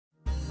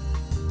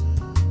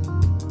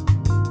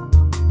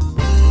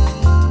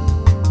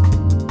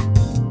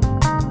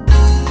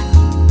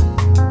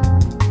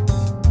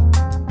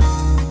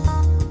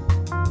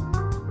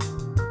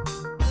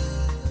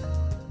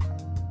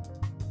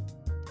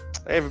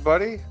Hey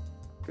everybody,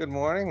 good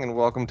morning and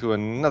welcome to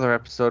another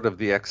episode of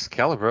the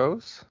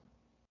Excalibros.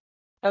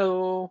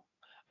 Hello.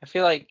 I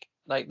feel like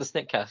the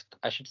Snickcast,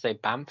 I should say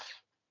Bamf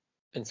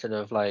instead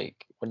of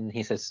like when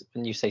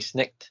you say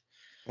Snicked.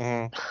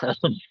 Mm.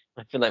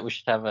 I feel like we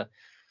should have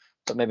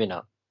but maybe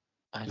not.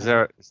 I Is don't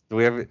know.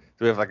 there do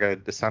we have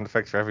like the sound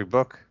effects for every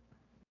book?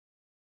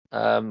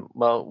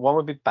 Well, one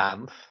would be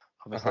Bamf.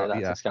 Obviously,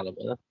 that's Yeah,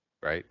 Excalibur.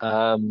 right.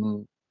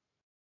 Um,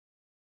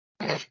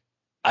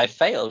 I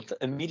failed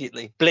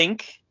immediately.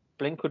 Blink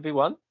would be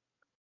one.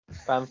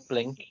 Bamf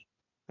Blink,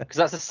 because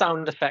that's a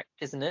sound effect,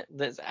 isn't it?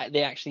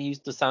 They actually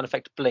used the sound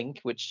effect Blink,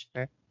 which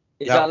Okay.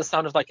 is Now, that the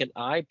sound of like an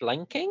eye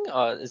blinking,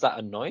 or is that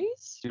a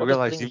noise? you What does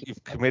realize blinking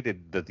you've sound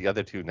committed that the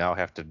other two now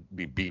have to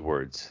be B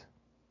words.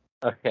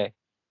 like?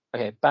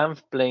 Okay.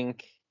 Bamf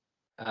Blink.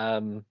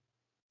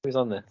 Who's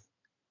on this?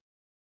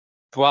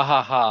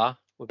 Bwahaha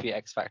would be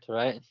X Factor,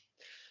 right?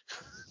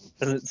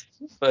 Because it's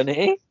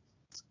funny.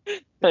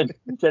 And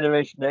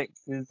Generation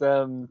X is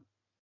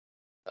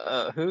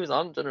who's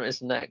on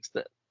Generation X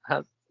that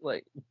has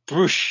like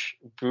Bruce,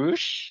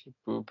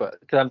 but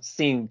because I'm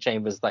seeing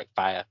Chambers like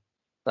fire,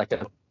 like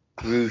a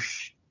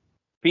Bruce,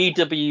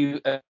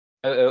 BWOOSH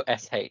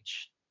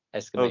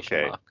exclamation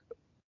Okay. mark.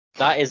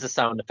 That is a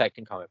sound effect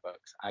in comic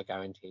books, I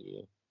guarantee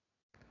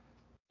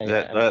you.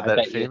 That I that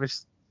bet you.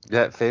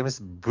 famous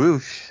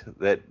boosh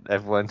that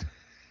everyone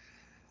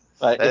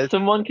Right, says. if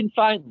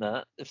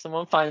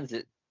someone finds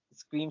it,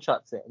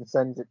 screenshots it and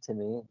sends it to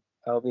me,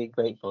 I'll be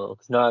grateful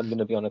because now I'm going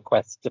to be on a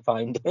quest to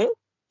find it.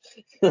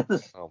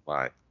 Oh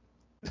my.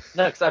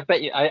 No, because I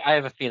bet you, I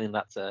have a feeling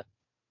that's a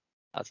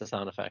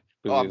sound effect.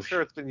 Oh, I'm Boosh.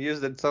 sure it's been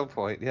used at some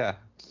point. Yeah.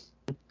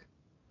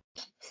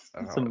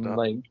 Oh Some no.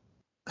 like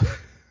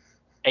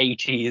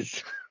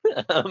 80s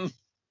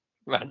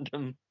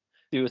random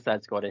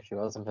Suicide Squad issue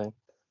or something.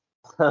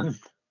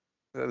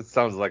 That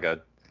sounds like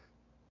a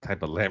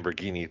type of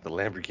Lamborghini, the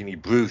Lamborghini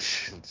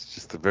Blush. It's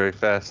just a very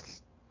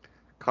fast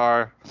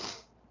car.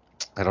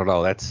 I don't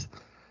know. That's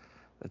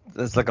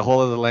like a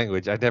whole other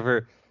language. I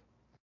never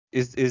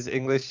is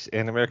English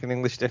and American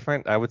English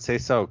different? I would say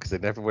so because I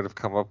never would have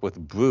come up with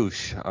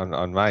Blush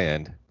on my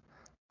end.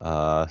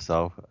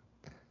 So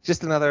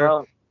just another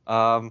Well,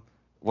 um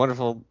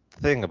wonderful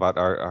thing about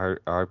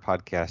our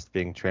podcast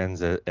being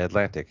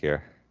transatlantic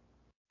here.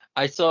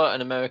 I saw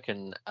an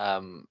American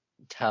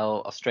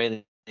tell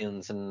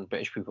Australians and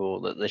British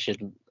people that they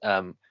should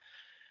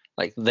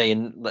like they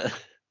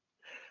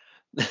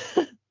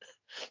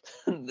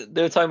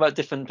they were talking about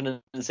different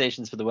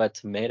pronunciations for the word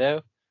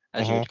tomato,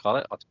 as you Hmm. would call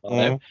it, or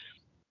tomato. Hmm.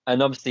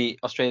 And obviously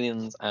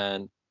Australians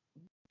and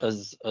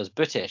as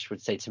British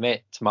would say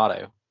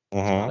tomato, Hmm.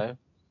 tomato.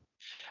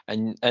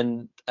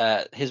 And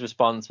his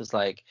response was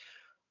like,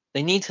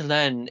 they need to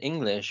learn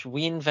English.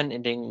 We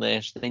invented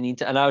English. They need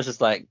to. And I was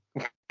just like,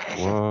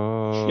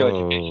 your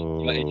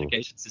Whoa.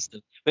 education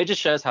system. But it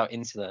just shows how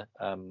insular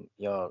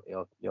your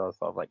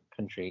sort of like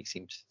country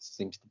seems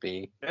to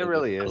be It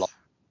really a lot is.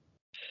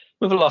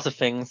 with a lot of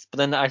things. But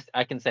then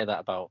I can say that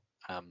about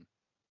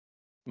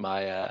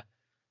my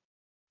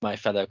my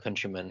fellow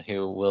countrymen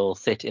who will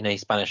sit in a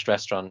Spanish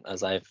restaurant,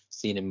 as I've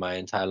seen in my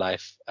entire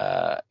life,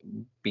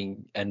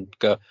 being and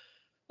go,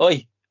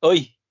 oi,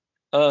 oi,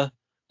 and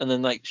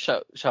then like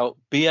shout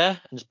beer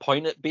and just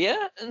point at beer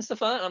and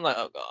stuff like that. I'm like,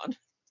 oh god,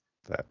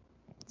 That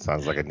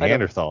sounds like a I don't.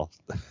 Neanderthal.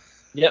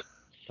 Yep.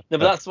 No,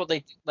 but that's what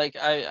they like.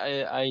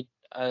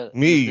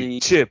 Me, The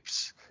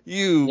chips,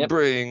 you yep.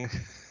 bring.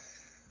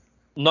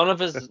 None of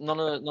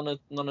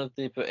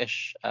the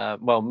British,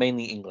 well,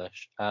 mainly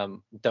English,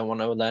 don't want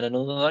to learn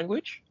another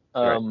language.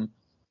 Right.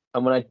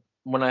 And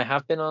when I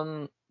have been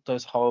on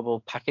those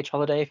horrible package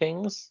holiday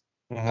things,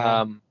 Hmm.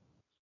 um,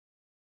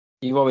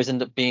 you always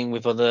end up being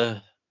with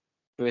other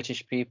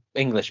British people,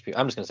 English people.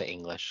 I'm just going to say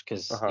English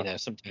because Uh-huh.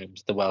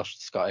 sometimes the Welsh,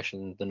 Scottish,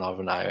 and the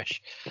Northern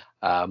Irish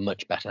are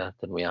much better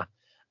than we are.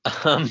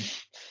 Um,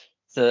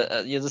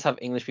 so you just have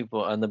English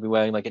people, and they'll be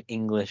wearing like an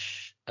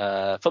English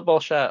football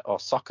shirt or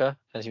soccer,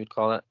 as you would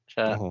call it,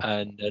 shirt, Hmm.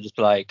 and they'll just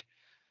be like,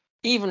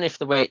 even if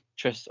the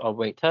waitress or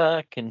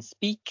waiter can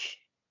speak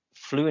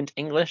fluent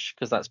English,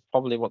 because that's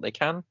probably what they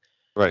can,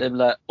 Right. they'll be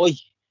like, oi,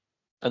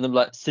 and they'll be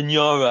like,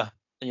 senora,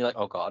 and you're like,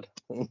 oh god,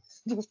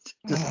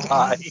 just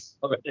die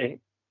already.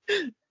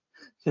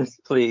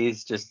 Just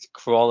please, just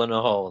crawl in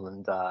a hole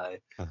and die.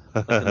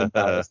 I feel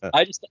embarrassed.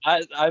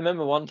 I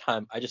remember one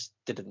time I just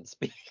didn't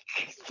speak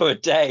for a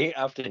day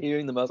after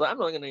hearing them. I was like, I'm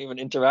not going to even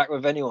interact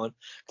with anyone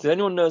because if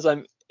anyone knows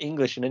I'm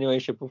English in any way,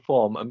 shape, or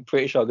form, I'm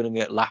pretty sure I'm going to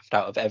get laughed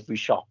out of every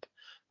shop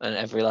and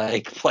every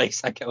like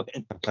place I go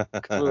in.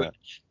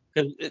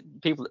 Because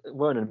people,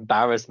 we're an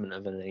embarrassment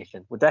of a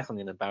nation. We're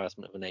definitely an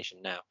embarrassment of a nation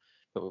now,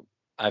 but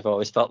I've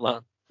always felt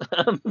that.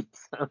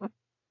 So,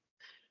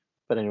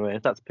 but anyway,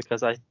 that's because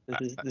this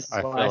is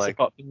I why feel I like,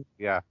 support.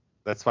 yeah,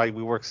 that's why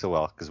we work so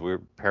well because we're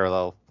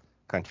parallel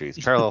countries,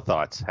 parallel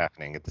thoughts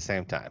happening at the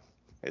same time.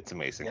 It's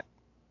amazing.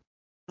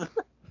 Yeah.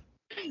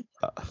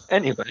 Uh,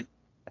 Anyway.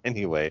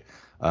 anyway,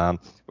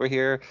 we're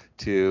here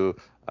to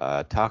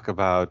talk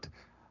about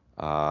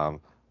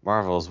um,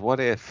 Marvel's What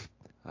If.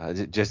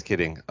 Just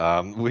kidding.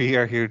 We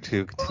are here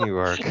to continue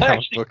our I comic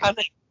actually book.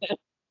 panicked.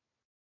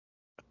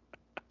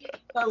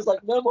 I was like,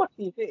 no more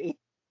TV,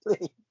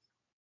 please.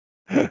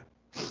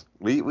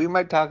 We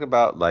might talk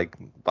about like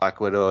Black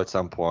Widow at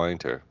some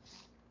point, or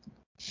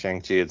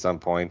Shang-Chi at some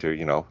point, or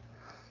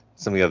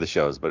some of the other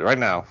shows. But right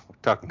now, we're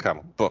talking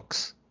comic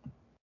books.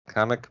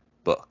 Comic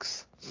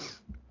books.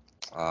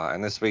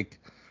 And this week,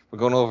 we're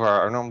going over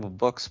our normal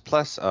books.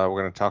 Plus, we're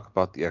going to talk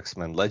about the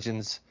X-Men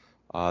Legends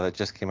that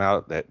just came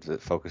out that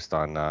focused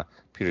on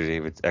Peter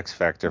David's X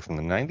Factor from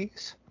the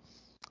 90s.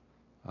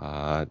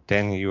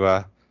 Dan, you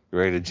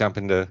ready to jump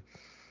into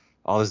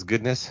all this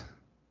goodness?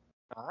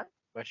 All right,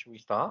 where should we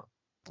start?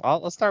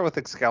 Let's start with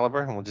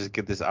Excalibur, and we'll just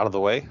get this out of the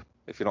way,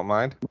 if you don't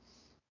mind.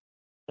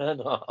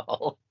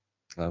 No.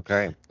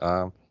 Okay.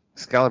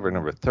 Excalibur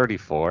number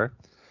 34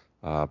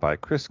 by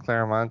Chris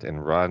Claremont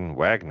and Ron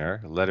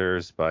Wagner.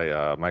 Letters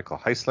by Michael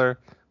Heisler.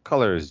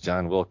 Colors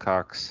John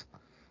Wilcox.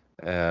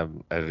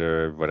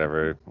 Editor,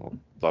 whatever, blah,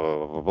 blah,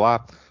 blah, blah, blah.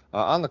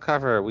 On the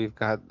cover, we've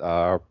got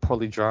our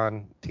poorly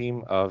drawn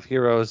team of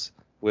heroes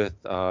with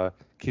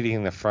Kitty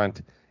in the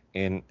front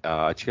in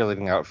a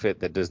cheerleading outfit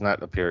that does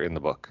not appear in the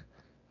book.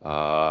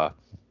 What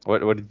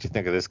did you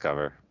think of this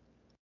cover?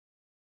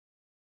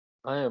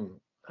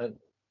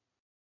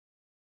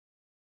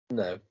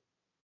 No,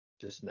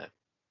 just no.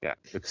 Yeah,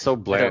 it's so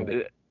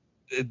bland.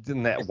 It's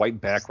in that white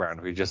background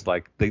where you're just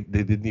like they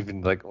didn't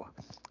even like.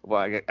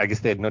 Well, I guess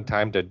they had no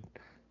time to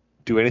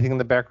do anything in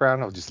the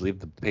background. I'll just leave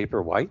the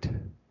paper white.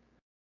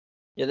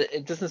 Yeah,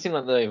 it doesn't seem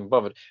like they're even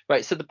bothered.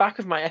 Right, so the back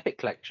of my Epic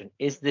collection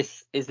is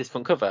this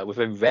front cover with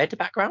a red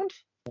background,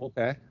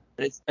 Okay.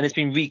 and it's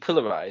been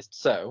recolorized.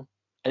 So,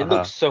 and it Uh-huh.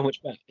 looks so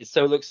much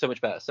better. Looks so much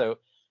better. So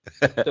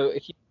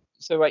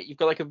right, you've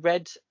got like a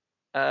red,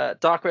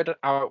 dark red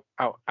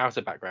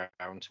outer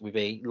background with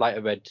a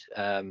lighter red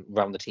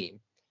around the team.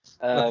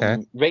 Okay.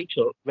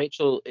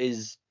 Rachel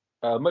is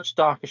a much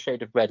darker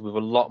shade of red with a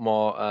lot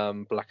more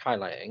black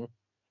highlighting.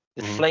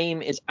 The Mhm.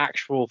 flame is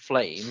actual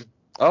flame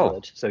Oh,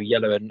 coloured, so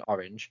yellow and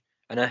orange,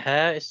 and her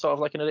hair is sort of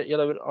like a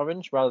yellow and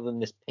orange rather than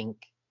this pink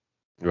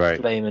right.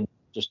 flame. And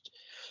just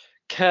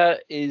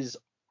Kurt is,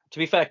 to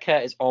be fair,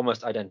 Kurt is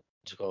almost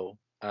identical.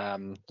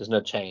 There's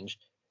no change.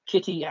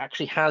 Kitty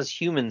actually has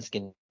human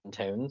skin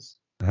tones,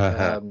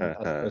 as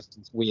opposed to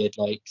this weird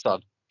like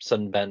sort of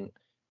sunbent.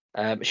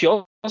 She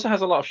also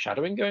has a lot of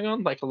shadowing going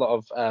on, like a lot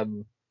of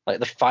like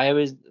the fire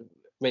is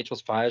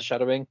Rachel's fire is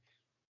shadowing.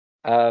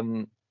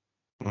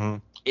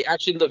 Mhm. It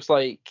actually looks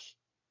like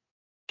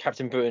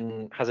Captain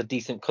Britain has a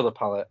decent color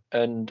palette,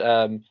 and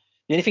the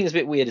only thing that's a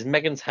bit weird is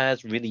Megan's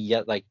hair's really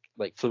like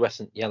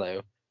fluorescent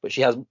yellow, but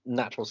she has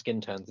natural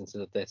skin tones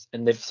instead of this,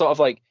 and they've sort of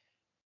like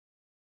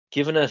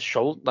given her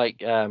shoulder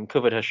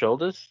covered her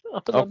shoulders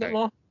up a little bit Okay.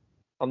 more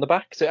on the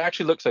back, so it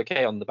actually looks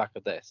okay on the back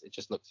of this. It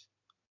just looks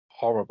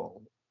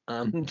horrible,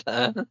 and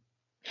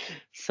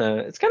so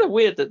it's kind of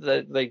weird that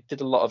they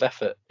did a lot of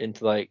effort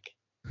into like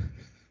We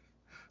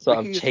sort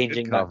could of use a good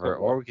changing that cover, cover.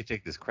 or we could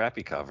take this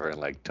crappy cover and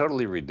like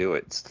totally redo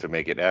it to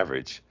make it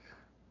average.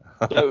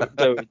 So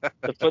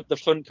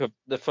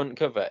the front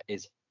cover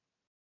is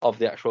of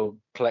the actual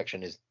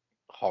collection is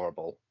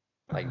horrible,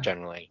 like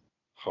generally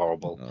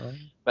horrible. Uh,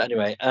 But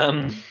anyway,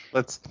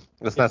 let's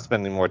not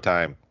spend any more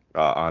time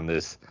on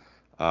this.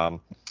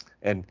 Um,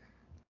 and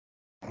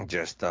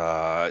just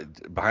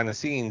behind the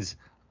scenes,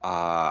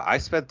 I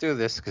sped through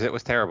this because it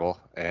was terrible,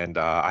 and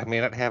I may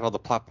not have all the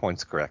plot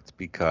points correct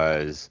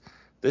because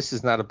this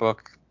is not a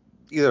book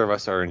either of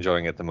us are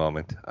enjoying at the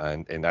moment,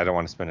 and I don't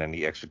want to spend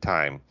any extra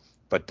time.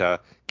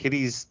 But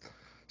Kitty's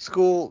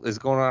school is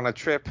going on a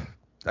trip.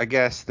 I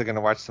guess they're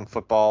gonna watch some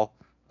football.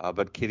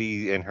 But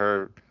Kitty and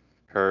her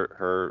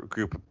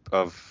group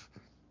of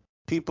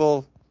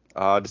people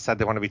decide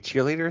they want to be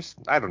cheerleaders.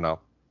 I don't know.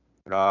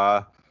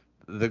 Uh,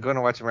 they're going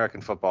to watch American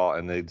football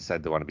and they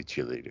decide they want to be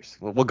cheerleaders.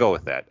 We'll go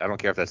with that. I don't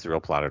care if that's the real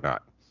plot or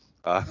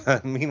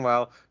not.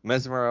 Meanwhile,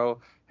 Mesmero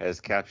has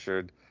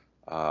captured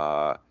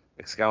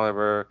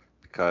Excalibur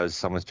because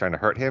someone's trying to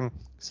hurt him.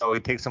 So he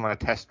takes him on a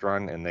test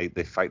run and they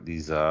fight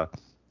these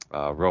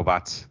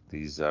robots,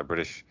 these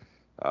British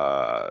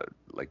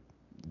like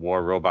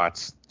war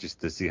robots, just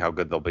to see how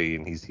good they'll be.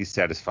 And he's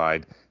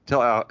satisfied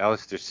until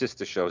Alistair's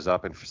sister shows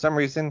up, and for some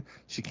reason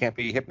she can't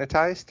be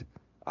hypnotized.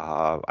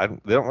 They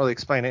don't really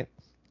explain it,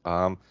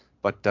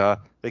 but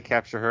they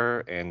capture her,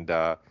 and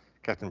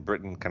Captain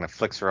Britain kind of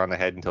flicks her on the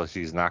head until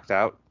she's knocked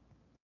out.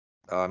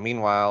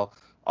 Meanwhile,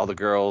 all the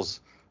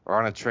girls are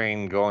on a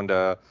train going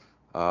to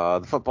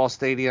the football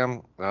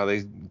stadium.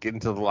 They get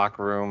into the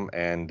locker room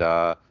and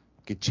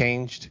get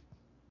changed.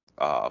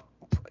 Uh,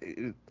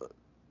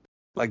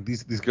 like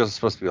these girls are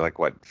supposed to be like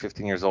what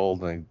 15 years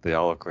old, and they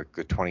all look like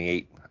they're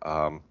 28.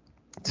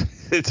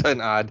 It's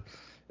an odd,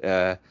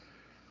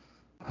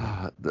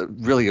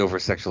 really over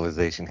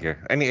sexualization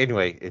here.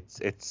 Anyway,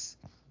 it's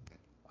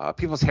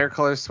people's hair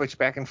colors switch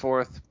back and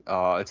forth.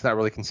 It's not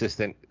really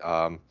consistent.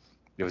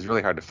 It was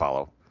really hard to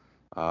follow.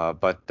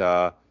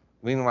 But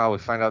meanwhile, we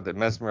find out that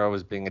Mesmero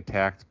is being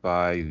attacked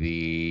by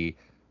the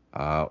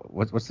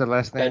what's their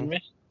last name?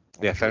 Fenris.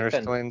 Yeah, Is it Fenris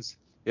Fenris? twins.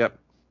 Yep.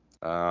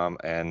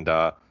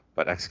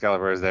 But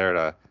Excalibur is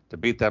there to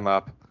beat them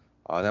up.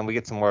 Then we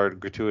get some more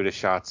gratuitous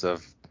shots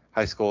of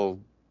high school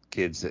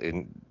kids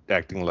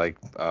acting like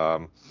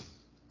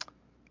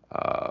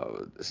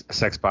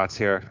sex bots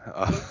here.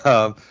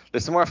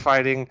 There's some more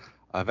fighting.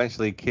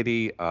 Eventually,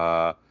 Kitty.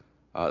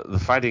 The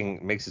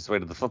fighting makes its way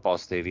to the football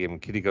stadium.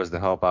 Kitty goes to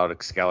help out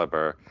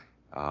Excalibur,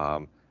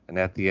 and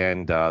at the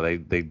end,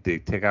 they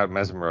take out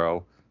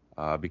Mesmero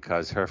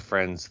because her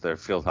friends, their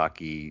field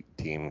hockey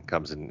team,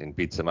 comes in and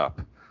beats him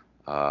up.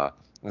 And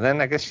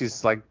then I guess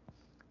she's like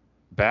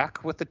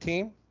back with the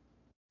team,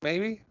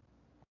 maybe.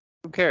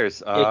 Who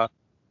cares?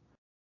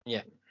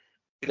 Yeah.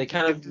 They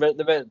kind of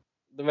the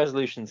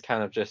resolution's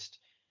kind of just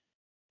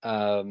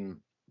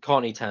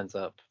Courtney turns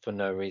up for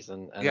no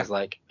reason and is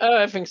like, oh,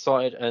 everything's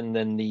sorted, and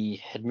then the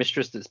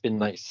headmistress that's been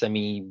like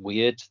semi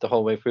weird the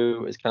whole way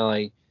through is kind of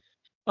like,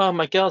 oh,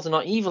 my girls are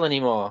not evil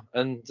anymore,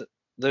 and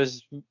there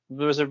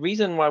was a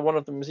reason why one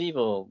of them was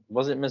evil.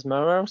 Was it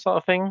Mesmero sort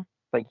of thing?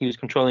 Like he was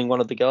controlling one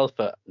of the girls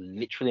for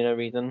literally no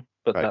reason,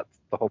 but Right.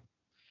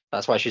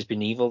 that's why she's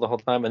been evil the whole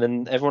time. And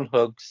then everyone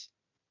hugs,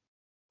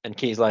 and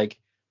Key's like,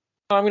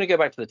 oh, I'm gonna go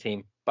back to the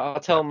team, but I'll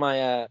tell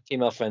my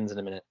female friends in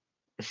a minute.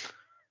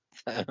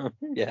 So,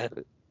 yeah.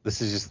 This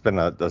has just been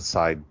a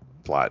side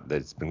plot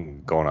that's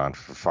been going on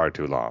for far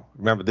too long.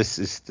 Remember, this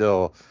is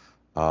still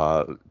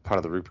part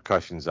of the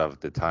repercussions of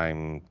the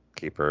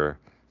Timekeeper,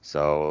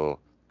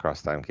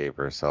 Cross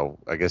Timekeeper. So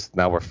I guess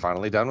now we're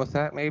finally done with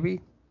that, maybe?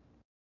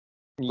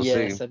 We'll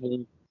Yes, see. I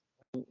believe.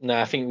 No,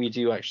 I think we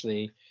do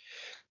actually,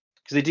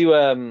 because they do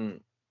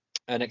an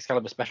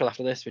Excalibur special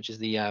after this, which is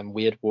the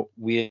Weird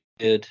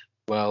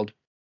World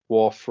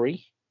War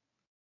 3,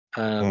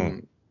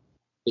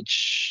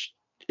 which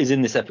is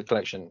in this epic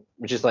collection,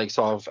 which is like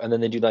sort of, and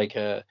then they do like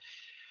they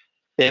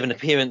have an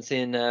appearance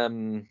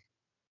in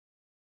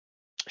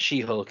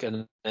She-Hulk,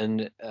 and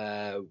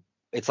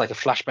it's like a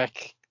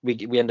flashback.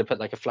 We end up at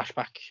like a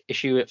flashback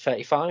issue at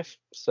 35,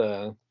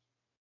 so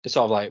it's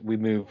sort of like we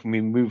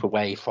move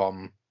away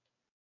from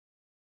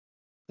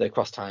the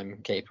cross time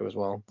caper as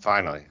well.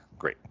 Finally.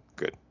 Great.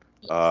 Good.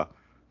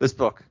 This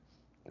book,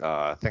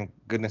 thank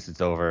goodness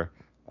it's over.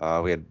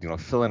 We had,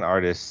 fill-in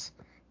artists.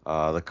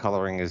 The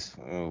coloring is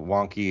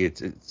wonky.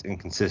 It's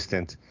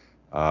inconsistent.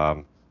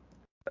 I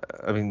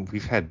mean,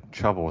 we've had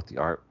trouble with the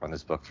art on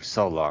this book for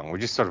so long. We're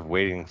just sort of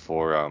waiting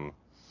for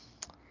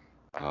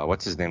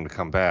what's his name to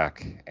come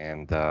back,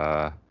 and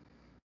I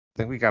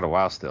think we got a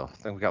while still. I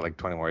think we got like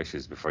 20 more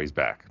issues before he's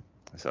back.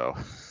 So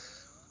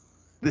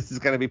this is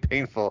gonna be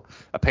painful.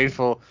 A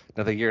painful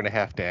another year and a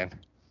half, Dan.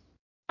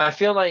 I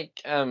feel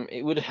like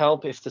it would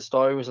help if the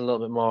story was a little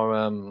bit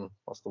more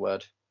what's the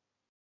word?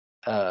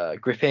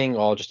 Gripping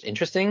or just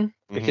interesting,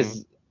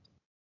 because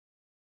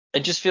it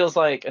just feels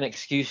like an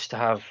excuse to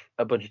have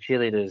a bunch of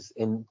cheerleaders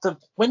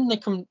when they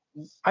come.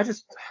 I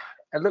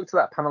looked at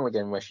that panel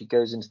again where she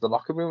goes into the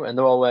locker room and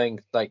they're all wearing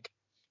like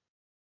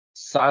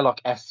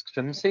Psylocke-esque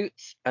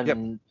swimsuits,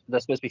 and they're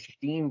supposed to be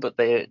 15, but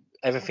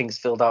everything's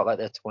filled out like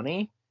they're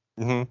 20.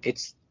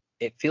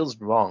 It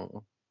feels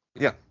wrong.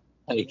 Yeah.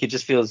 Like, it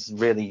just feels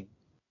really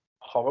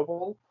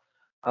horrible.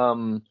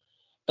 And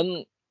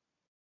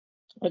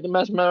like the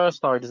Mesmero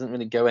story doesn't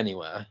really go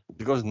anywhere.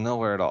 It goes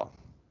nowhere at all.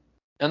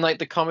 And like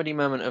the comedy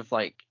moment of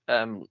like,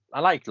 I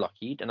liked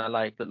Lockheed, and I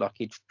liked that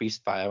Lockheed breathes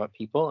fire at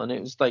people, and it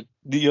was like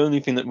the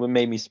only thing that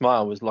made me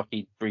smile was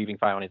Lockheed breathing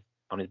fire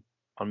on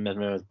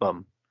Mesmero's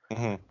bum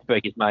to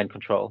break his mind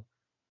control.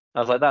 I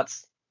was like,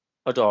 that's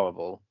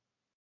adorable,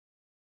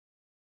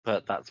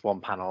 but that's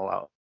one panel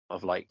out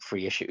of like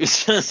 3 issues.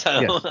 So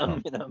Yes,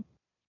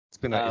 it's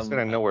been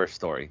a nowhere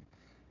story,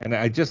 and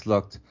I just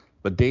looked,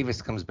 but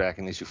Davis comes back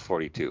in issue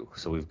 42,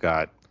 so we've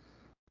got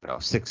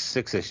six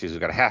issues. We've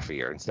got a half a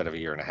year instead of a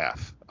year and a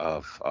half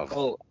of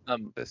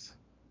this.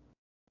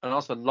 And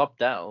also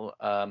Lobdell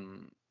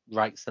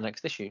writes the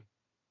next issue.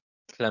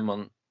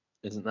 Claremont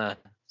isn't there,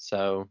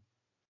 so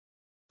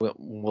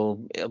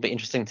it'll be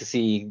interesting to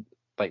see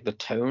like the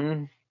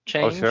tone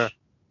change. Oh, sure.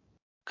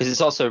 Because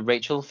it's also a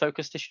Rachel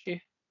focused issue.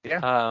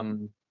 Yeah.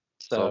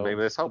 So maybe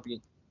there's hope.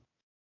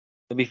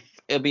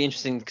 It'll be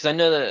interesting, because I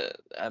know that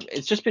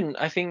it's just been.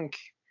 I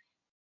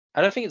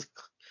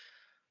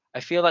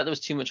feel like there was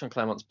too much on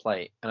Claremont's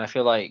plate, and I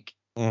feel like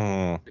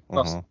the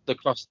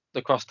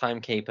cross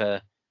time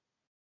caper.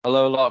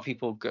 Although a lot of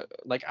people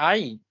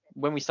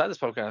when we started this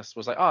podcast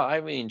was like, oh, I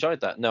really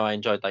enjoyed that. No, I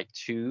enjoyed like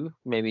 2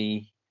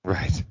 maybe.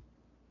 Right.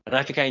 And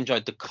I think I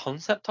enjoyed the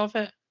concept of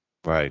it.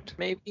 Right.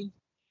 Maybe.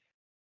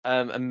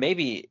 And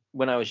maybe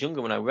when I was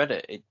younger, when I read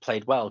it, it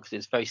played well because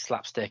it's very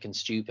slapstick and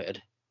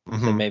stupid.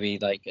 So maybe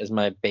like as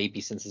my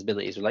baby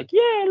sensibilities were like,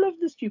 yeah, I love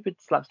the stupid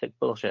slapstick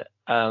bullshit.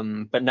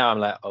 But now I'm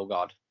like, oh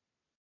god,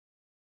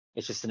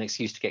 it's just an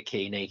excuse to get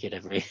Key naked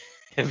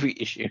every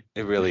issue.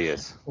 It really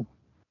is.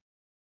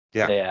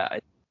 Yeah.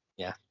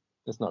 Yeah,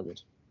 it's not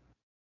good.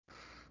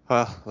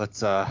 Well,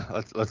 let's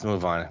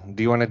move on.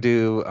 Do you want to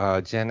do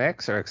Gen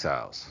X or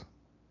Exiles?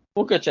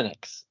 We'll go Gen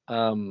X.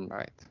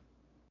 Right.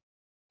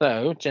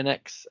 So Gen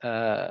X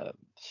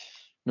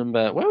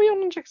number, where are we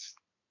on Gen X?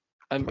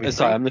 I'm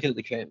sorry, I'm looking at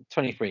the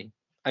 23.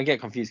 I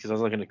get confused because I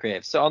was looking at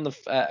creative. So on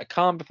the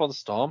Calm Before the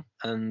Storm,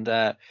 and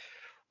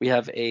we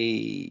have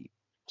a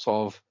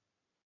sort of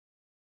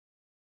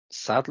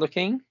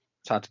sad-looking,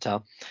 it's hard to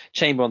tell,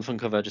 chamber on the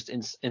front cover, just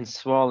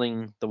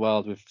enthralling the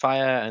world with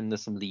fire, and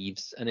there's some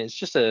leaves, and it's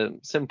just a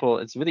simple.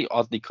 It's really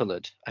oddly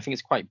coloured. I think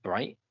it's quite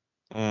bright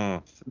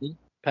for me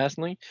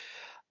personally.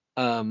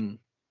 But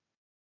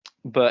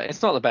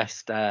it's not the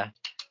best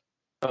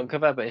front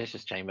cover, but it's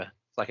just chamber.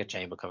 It's like a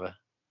chamber cover.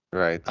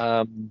 Right.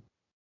 Um,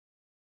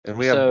 And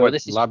we have so what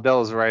this is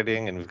Labelle's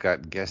writing, and we've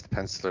got guest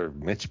penciler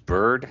Mitch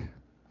Bird,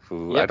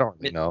 who I Yep. don't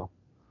really know.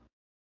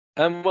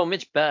 Well,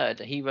 Mitch Bird,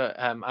 he wrote.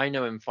 I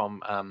know him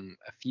from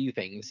a few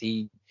things.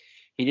 He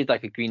did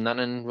like a Green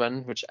Lantern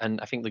run,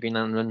 and I think the Green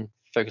Lantern run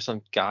focused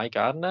on Guy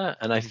Gardner,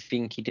 and I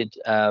think he did.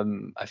 I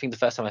think the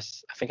first time I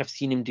think I've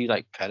seen him do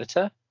like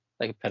Predator,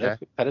 like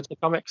Predator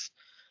comics.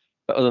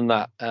 But other than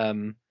that,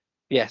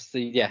 yes,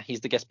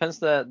 he's the guest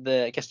penciler.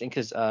 The guest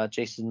inkers are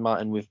Jason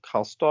Martin with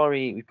Carl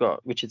Story. We've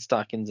got Richard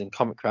Starkins in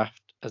Comic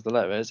Craft as the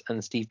letterers,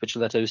 and Steve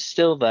Buccellato is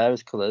still there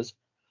as colours.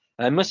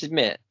 I must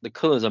admit, the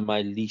colours are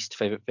my least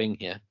favourite thing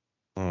here.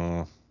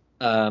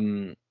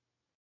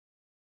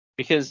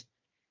 Because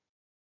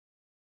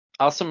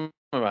I'll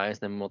summarize,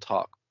 then we'll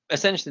talk.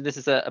 Essentially, this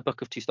is a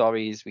book of two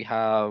stories. We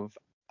have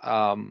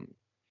a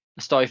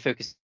story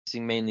focusing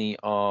mainly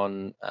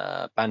on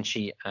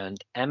Banshee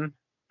and M,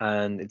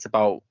 and it's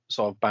about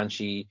sort of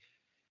Banshee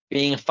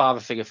being a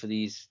father figure for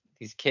these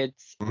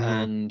kids,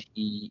 and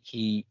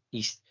he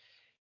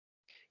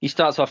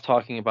starts off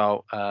talking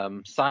about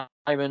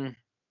Siren,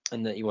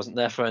 and that he wasn't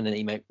there for her, and then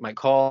he might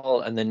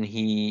call, and then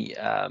he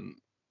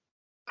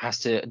has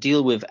to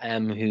deal with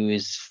M, who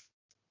is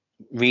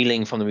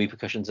reeling from the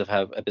repercussions of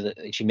her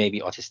ability. She may be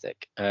autistic,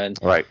 and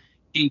right.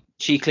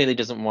 She clearly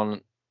doesn't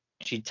want.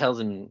 She tells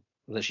him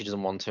that she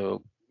doesn't want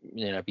to,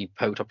 be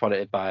poked or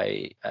prodded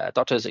by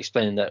doctors,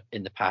 explaining that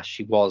in the past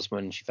she was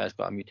when she first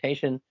got a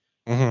mutation.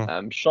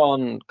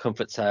 Sean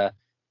comforts her,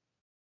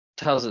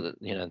 tells her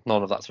that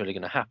none of that's really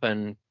going to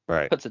happen.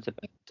 Right. Puts her to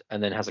bed,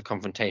 and then has a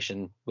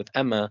confrontation with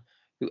Emma,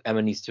 who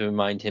Emma needs to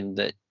remind him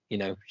that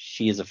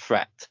she is a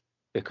threat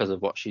because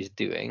of what she's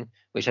doing.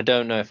 Which I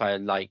don't know if I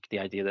like the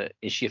idea that,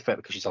 is she a threat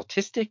because she's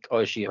autistic,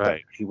 or is she a threat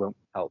because she won't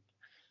help?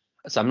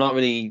 So I'm not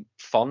really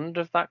fond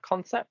of that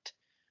concept,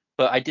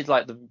 but I did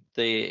like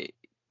the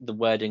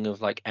wording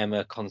of like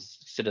Emma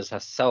considers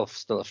herself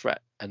still a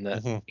threat, and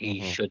that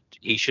he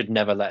should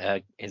never let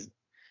her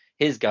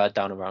his guard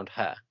down around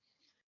her.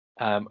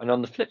 And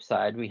on the flip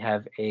side, we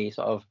have a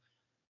sort of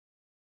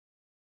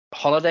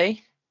holiday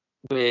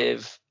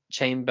with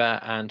Chamber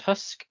and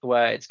Husk,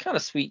 where it's kind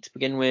of sweet to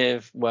begin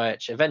with,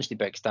 which eventually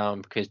breaks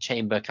down because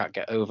Chamber can't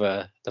get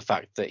over the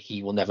fact that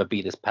he will never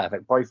be this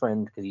perfect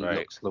boyfriend because he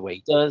looks the way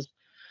he does.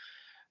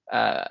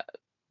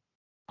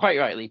 Quite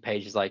rightly,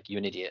 Paige is like, "You're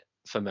an idiot"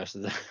 for most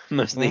of the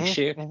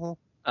issue.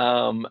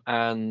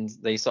 And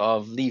they sort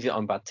of leave it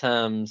on bad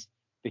terms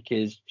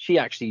because she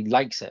actually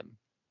likes him,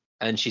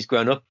 and she's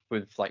grown up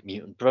with like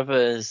mutant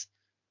brothers,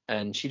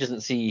 and she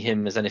doesn't see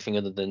him as anything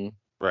other than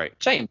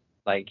Chamber.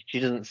 Like, she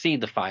doesn't see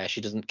the fire.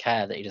 She doesn't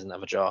care that he doesn't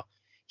have a jaw.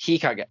 He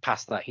can't get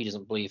past that. He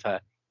doesn't believe her.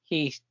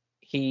 He's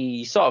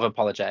sort of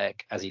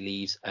apologetic as he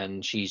leaves,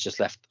 and she's just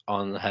left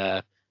on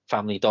her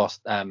family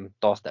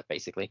doorstep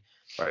basically.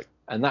 Right.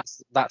 And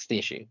that's the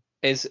issue.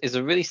 Is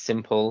a really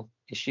simple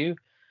issue,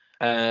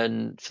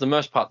 and for the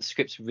most part, the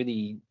script's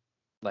really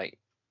like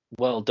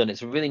well done.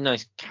 It's a really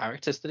nice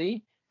character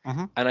study,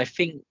 and I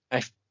think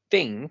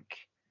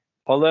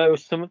although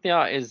some of the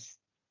art is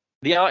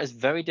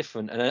very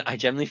different, and I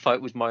generally thought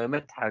it was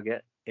Moira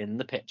Taggart in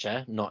the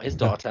picture, not his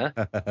daughter.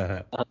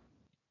 But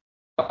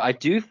I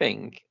do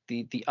think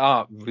the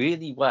art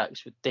really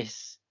works with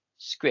this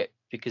script,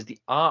 because the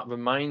art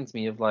reminds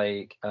me of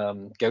like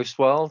Ghost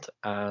World,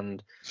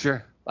 and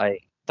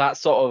like that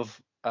sort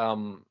of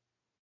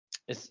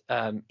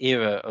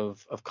era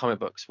of comic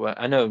books, where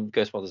I know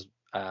Ghost World is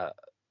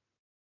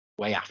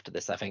way after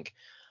this, I think,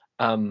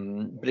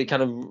 but it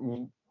kind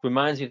of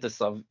reminds me of this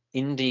sort of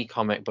indie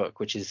comic book,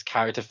 which is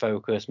character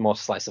focused, more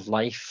slice of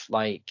life.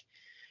 Like,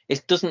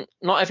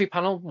 not every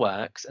panel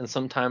works, and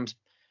sometimes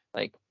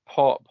like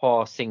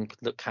poor Sync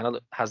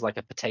has like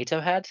a potato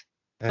head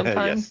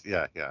sometimes.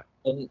 Yes, yeah.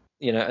 And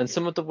and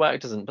some of the work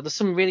doesn't, but there's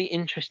some really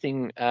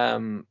interesting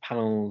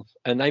panels,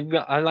 and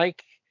I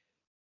like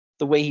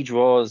the way he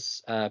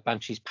draws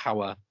Banshee's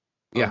power.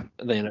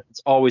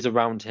 It's always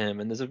around him,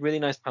 and there's a really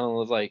nice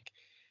panel of like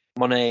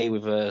Monet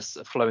with a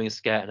flowing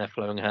skirt and her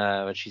flowing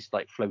hair, and she's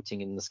like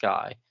floating in the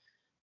sky.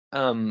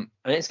 And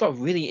it's got a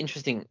really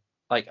interesting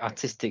like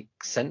artistic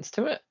sense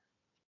to it.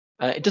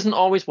 It doesn't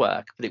always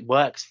work, but it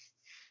works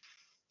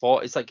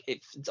for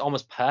it's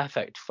almost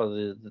perfect for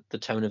the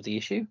tone of the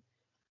issue.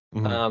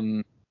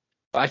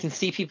 But I can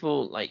see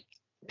people like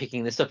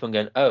picking this up and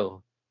going,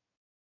 "Oh,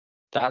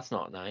 that's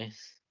not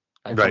nice,"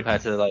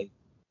 compared to like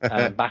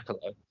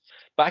Bacalo.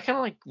 But I kind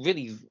of like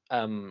really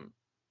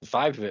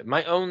vibed with it.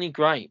 My only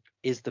gripe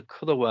is the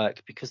color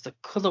work, because the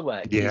color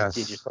work is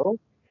digital,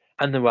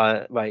 and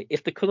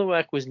if the color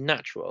work was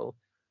natural,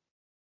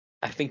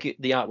 I think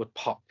the art would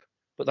pop.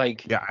 but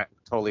like Yeah, I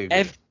totally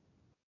agree.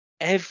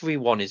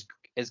 everyone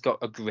has got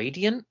a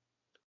gradient.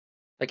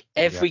 Like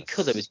every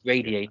color is Yes.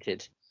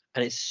 gradiated,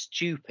 and it's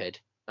stupid.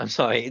 I'm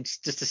sorry, it's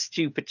just a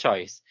stupid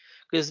choice.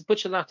 Because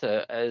Butcher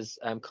Latter has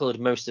colored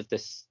most of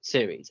this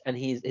series, and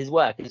his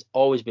work has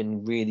always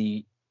been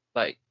really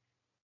like.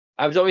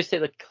 I would always say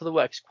the color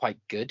work's quite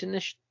good in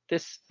this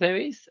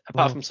series,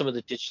 apart Mhm. from some of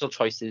the digital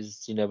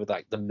choices, with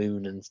like the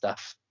moon and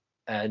stuff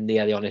and the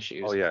Elion Oh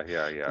issues. yeah,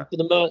 yeah, yeah.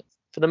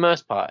 For the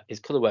most part, his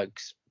color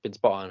work's been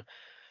spot on.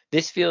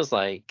 This feels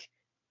like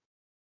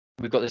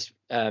we've got this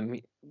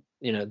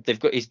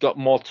he's got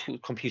more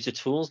computer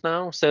tools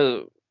now,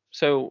 so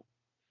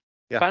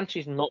Yeah.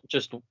 Banshee's not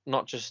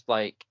just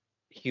like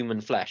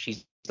human flesh.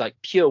 He's like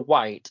pure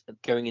white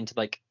going into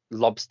like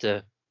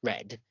lobster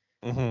red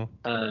Hmm.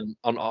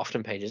 on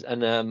often pages,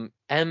 and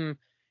M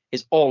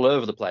is all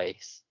over the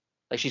place.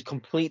 Like she's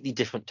completely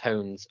different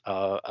tones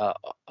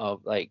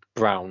of like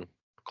brown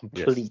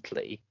Yes.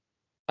 completely.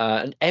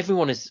 And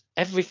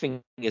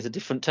everything is a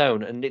different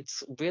tone, and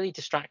it's really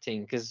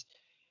distracting because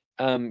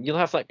you'll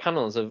have like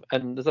panels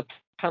and there's a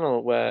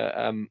panel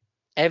where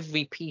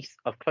every piece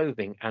of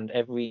clothing and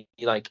every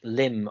like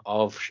limb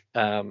of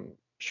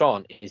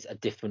Sean is a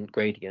different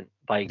gradient.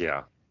 Like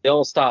Yeah. they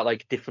all start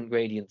like different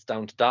gradients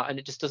down to dark, and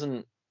it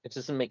doesn't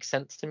make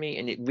sense to me.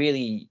 And it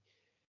really,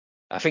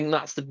 I think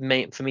that's the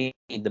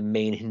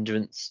main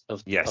hindrance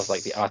of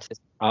like the Yes.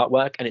 artist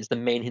artwork, and it's the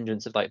main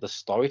hindrance of like the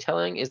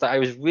storytelling. Is that I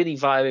was really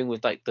vibing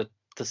with like the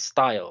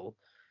style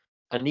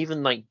and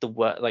even like the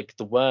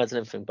words and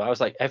everything. But I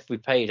was like every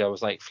page I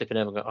was like flipping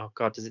over, and going, oh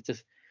god, does it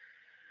just?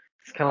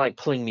 It's kind of like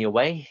pulling me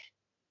away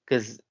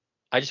because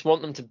I just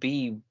want them to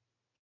be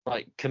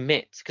like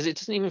commit because it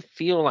doesn't even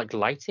feel like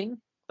lighting,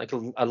 like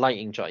a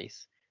lighting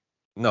choice.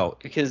 No.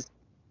 Because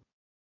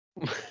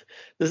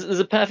there's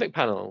a perfect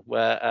panel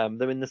where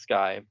they're in the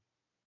sky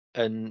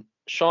and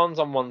Sean's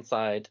on one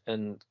side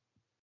and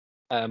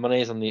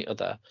Monet's on the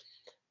other,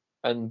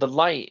 and the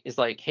light is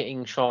like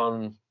hitting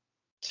Sean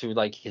to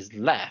like his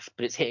left,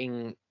 but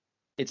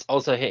it's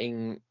also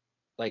hitting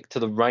like to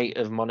the right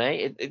of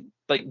Monet.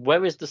 Like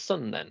where is the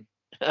sun then?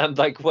 And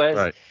like Right. is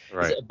it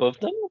Right. above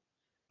them?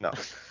 No.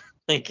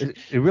 Like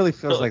It really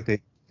feels no, like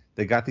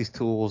they got these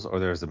tools, or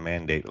there's a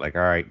mandate. Like,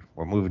 all right,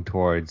 we're moving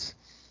towards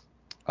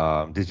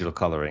digital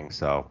coloring,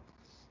 so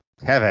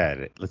have at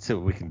it. Let's see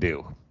what we can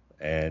do.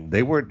 And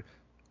they were,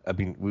 I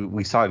mean,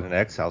 we saw it in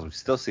Exiles. We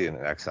still see it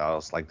in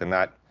Exiles. Like they're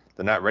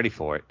not ready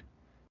for it.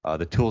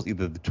 Either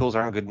the tools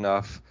aren't good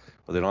enough,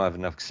 or they don't have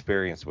enough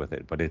experience with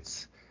it. But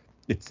it's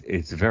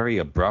very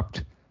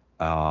abrupt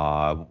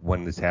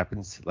when this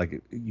happens.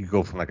 Like you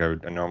go from like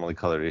a normally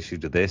colored issue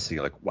to this, and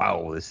you're like,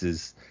 wow, this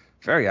is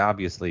very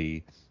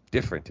obviously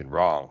different and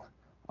wrong.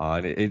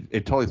 And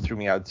it totally threw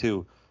me out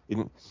too.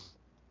 And,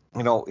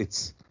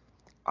 it's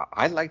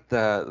I like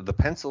the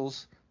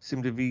pencils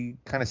seem to be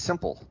kind of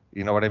simple.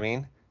 You know what I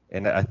mean?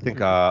 And I think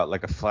mhm.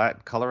 like a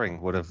flat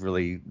coloring would have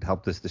really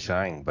helped this to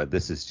shine, but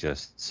this is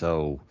just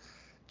so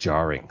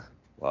jarring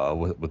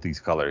with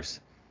these colors.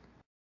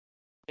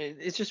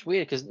 It's just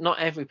weird because not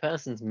every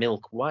person's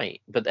milk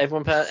white, but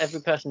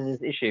every person in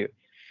this issue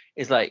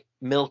is like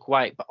milk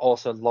white, but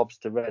also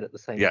lobster red at the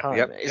same Yeah, time.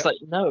 yep, It's yep. like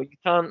no, you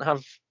can't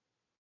have.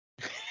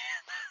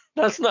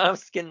 That's not how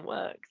skin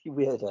works, you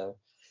weirdo.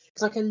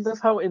 It's like I love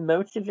how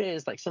emotive it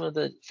is. Like some of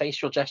the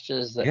facial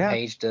gestures that Yeah.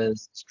 Paige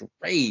does, it's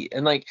great.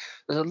 And like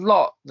there's a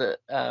lot that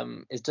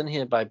is done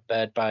here by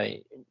Bird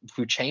by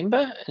through Chamber,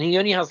 and he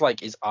only has like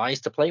his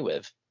eyes to play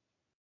with.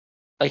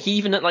 Like he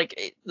even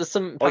there's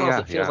some Oh panels yeah,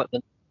 that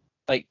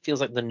yeah. feels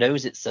like the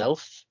nose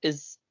itself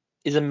is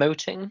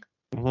emoting,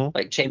 Hmm.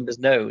 like Chamber's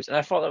nose, and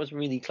I thought that was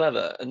really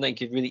clever and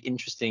like a really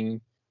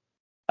interesting.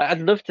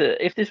 I'd love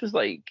to if this was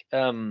like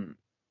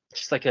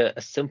just like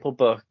a simple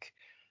book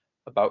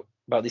about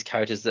these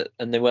characters that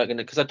and they weren't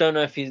gonna because I don't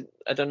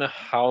know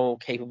how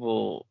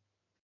capable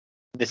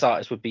this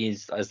artist would be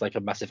as like a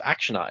massive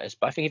action artist,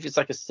 but I think if it's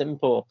like a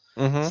simple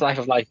Hmm.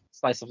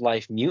 slice of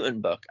life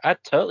mutant book,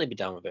 I'd totally be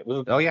down with it,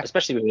 Oh yeah.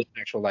 especially with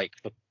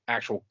an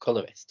actual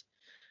colorist,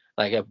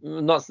 like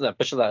not that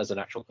Butcher that as an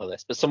actual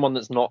colorist, but someone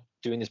that's not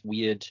doing this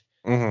weird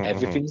Hmm. Hmm.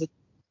 everything's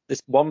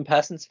this one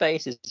person's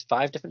face is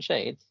five different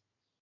shades.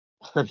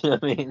 You know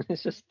what I mean?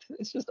 It's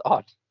just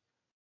odd.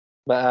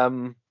 But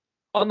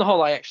on the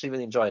whole, I actually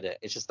really enjoyed it.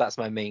 It's just that's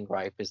my main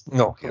gripe is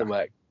No, color yeah.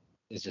 work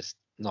is just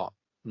not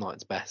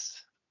its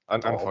best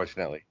at all.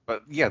 Unfortunately,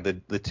 but yeah,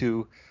 the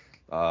two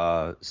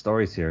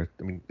stories here.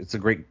 I mean, it's a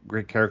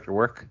great character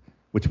work,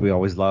 which we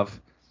always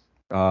love.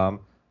 Um,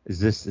 is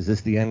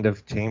this the end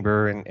of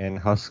Chamber and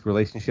Husk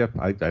relationship?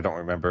 I don't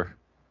remember,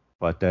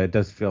 but it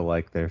does feel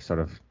like they're sort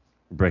of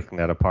breaking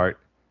that apart.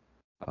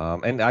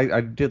 And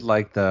I did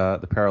like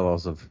the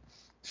parallels of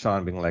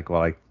Sean being like,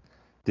 well, I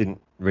didn't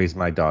raise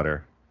my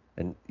daughter,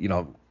 and he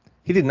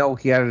didn't know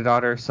he had a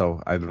daughter,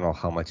 so I don't know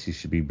how much he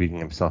should be beating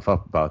himself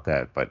up about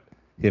that, but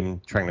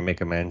him trying to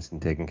make amends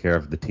and taking care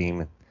of the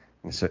team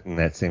in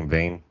that same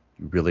vein,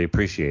 you really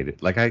appreciate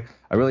it. Like I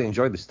really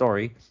enjoyed the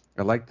story.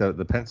 I like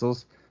the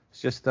pencils.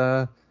 It's just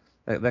that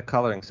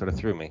coloring sort of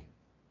threw me.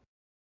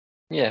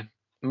 Yeah.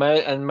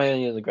 my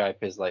only other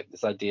gripe is like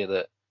this idea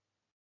that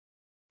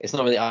it's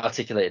not really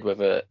articulated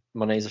whether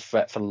Monet's a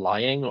threat for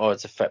lying or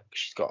it's a threat because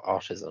she's got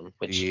autism,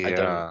 which I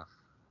don't Yeah.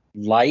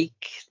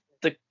 like.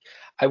 The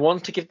I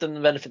want to give them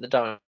the benefit of the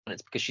doubt, and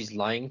it's because she's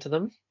lying to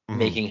them, Mhm.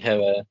 making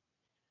her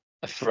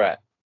a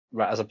threat,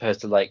 right? As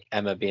opposed to like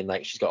Emma being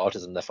like she's got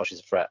autism, therefore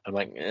she's a threat. I'm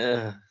like,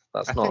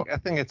 that's not. I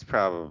think it's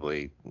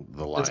probably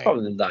the It's line.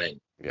 probably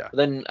lying. Yeah. But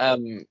then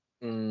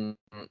mm,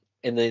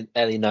 in the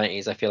early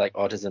 90s, I feel like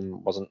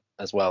autism wasn't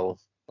as well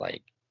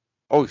like.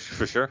 Oh,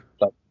 for sure.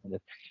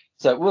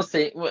 So we'll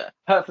see.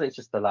 Hopefully, it's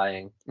just the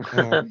lying.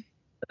 Mhm.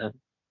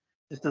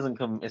 This doesn't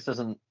come. It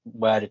doesn't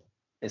worded.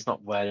 It's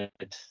not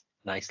worded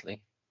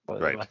nicely for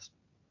the Right. West.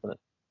 But,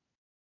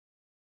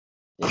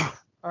 yeah.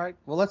 All right.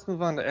 Well, let's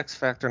move on to X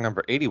Factor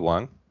number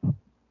 81.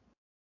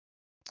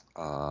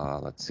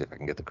 Let's see if I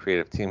can get the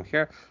creative team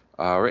here.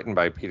 Written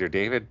by Peter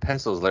David,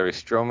 pencils Larry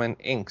Stroman,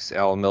 inks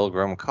Al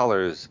Milgram,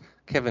 colors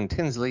Kevin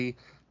Tinsley,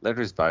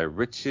 letters by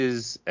Rich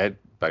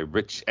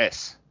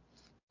S.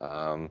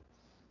 And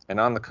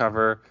on the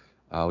cover,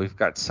 we've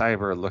got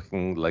Cyber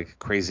looking like a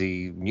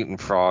crazy mutant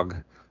frog,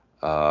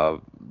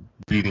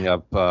 beating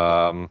up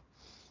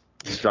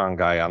strong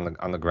guy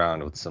on the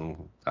ground with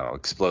some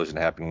explosion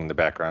happening in the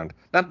background.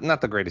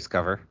 Not the greatest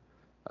cover.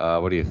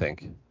 What do you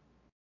think?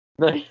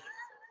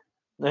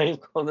 No, you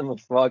call them a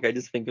frog. I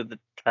just think of the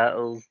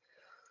turtles,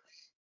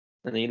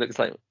 and he looks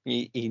like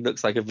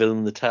a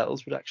villain the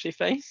turtles would actually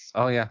face.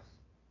 Oh yeah.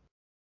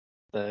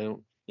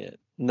 So yeah,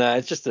 no,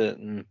 it's just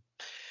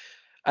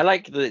I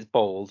like that it's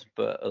bold,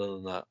 but other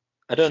than that,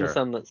 I don't Sure.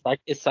 understand that.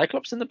 Is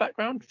Cyclops in the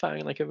background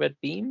firing like a red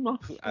beam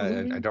off?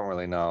 I don't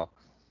really know.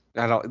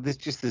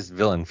 This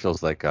villain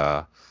feels like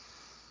a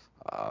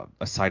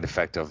side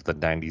effect of the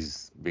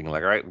 '90s being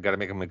like, all right, we got to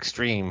make him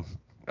extreme.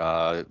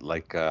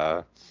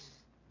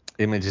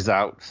 Image is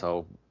out,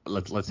 so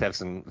let's have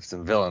some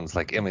villains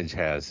like Image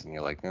has, and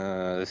you're like,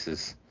 this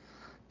is.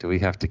 Do we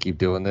have to keep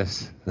doing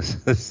this?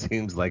 This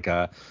seems like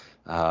the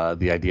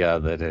idea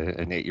that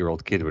an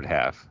 8-year-old kid would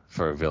have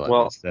for a villain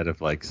instead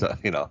of like,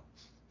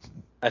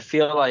 I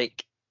feel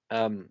like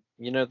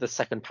the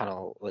second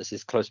panel, this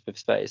is close up of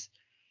space.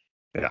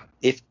 Yeah.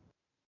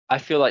 I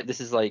feel like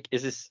this is like,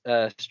 is this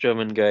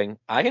Strowman going,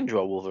 I can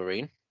draw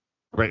Wolverine.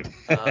 Right.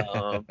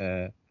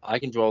 I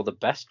can draw the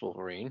best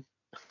Wolverine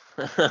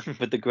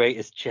with the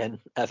greatest chin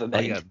ever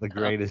made. Oh, yeah, the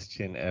greatest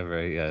chin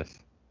ever, yes.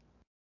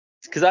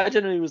 Because I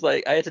generally was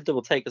like, I had to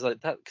double take because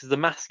the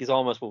mask is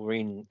almost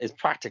is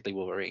practically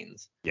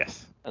Wolverine's.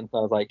 Yes. And so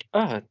I was like,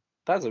 oh,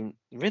 that's a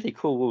really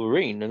cool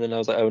Wolverine. And then I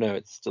was like, oh no,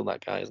 it's still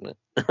that guy, isn't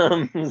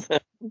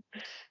it?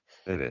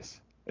 It is.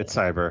 It's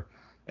Cyber.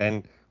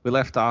 And we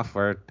left off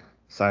where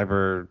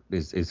Cyber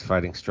is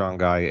fighting Strong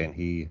Guy, and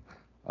he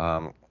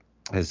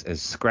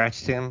has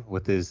scratched him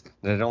with his.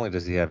 Not only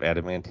does he have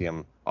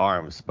adamantium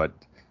arms, but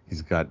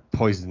he's got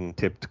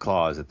poison-tipped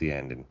claws at the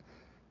end,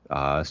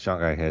 and Strong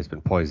Guy has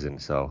been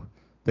poisoned, so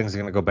things are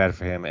gonna go bad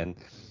for him. And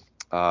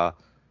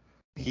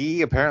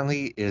he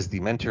apparently is the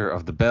mentor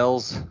of the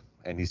Bells,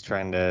 and he's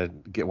trying to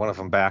get one of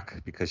them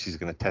back because she's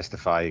gonna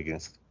testify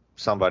against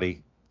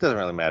somebody. Doesn't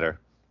really matter.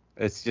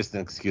 It's just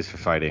an excuse for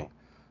fighting.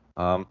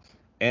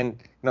 And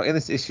in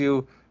this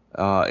issue,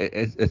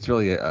 it's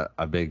really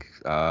a big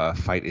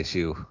fight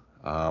issue.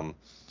 And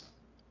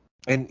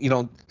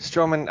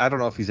Strowman, I don't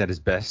know if he's at his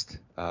best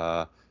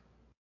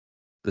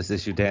this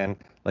issue, Dan.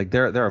 Like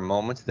there are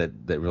moments that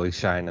really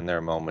shine, and there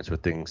are moments where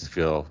things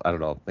feel, I don't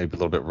know, maybe a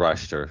little bit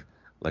rushed or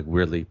like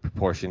weirdly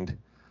proportioned.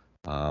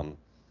 What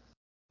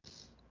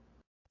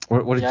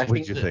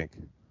did you think?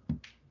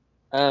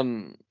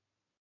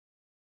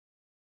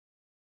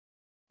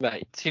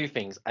 Right, two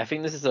things. I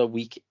think this is a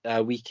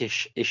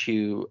weakish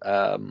issue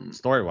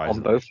Story-wise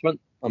on both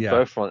fronts.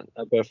 Both fronts.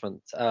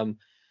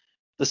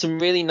 There's some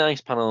really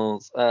nice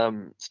panels.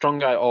 Strong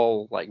Guy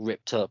all like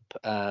ripped up.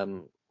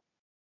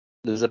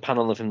 There's a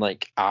panel of him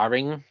like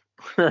R-ing,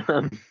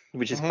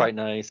 which is quite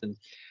nice, and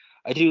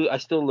I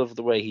still love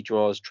the way he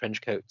draws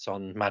trench coats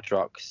on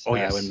Madrox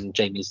when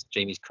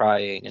Jamie's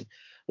crying, and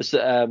there's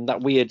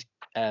that weird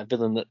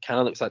villain that kind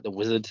of looks like the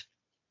Wizard.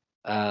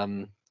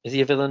 Is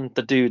he a villain?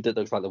 The dude that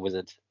looks like the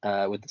Wizard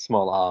with the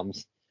small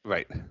arms.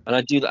 Right. And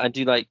I do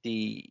like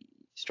the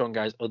Strong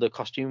Guy's other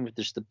costume with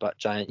just the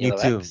giant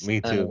yellow X.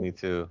 Me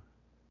too.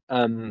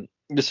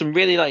 There's some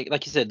really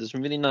like you said, there's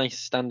some really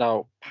nice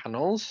standout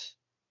panels.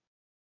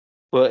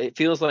 But it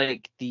feels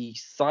like the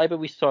Cyber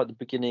we saw at the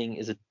beginning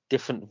is a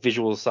different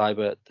visual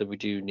Cyber that we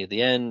do near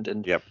the end,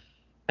 and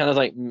kind of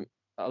like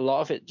a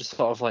lot of it just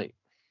sort of like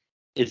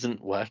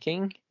isn't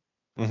working.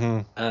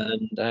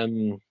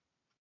 And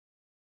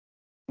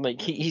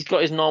like he's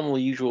got his normal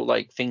usual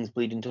like things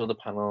bleed into other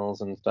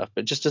panels and stuff,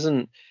 but just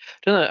doesn't.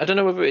 I don't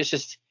know whether it's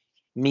just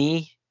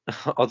me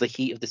or the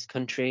heat of this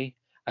country.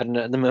 I don't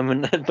know at the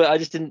moment, but I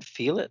just didn't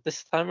feel it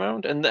this time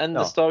around, and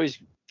the story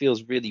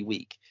feels really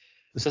weak.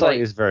 The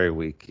story is very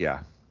weak,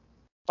 yeah.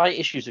 Fight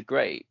issues are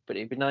great, but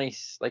it'd be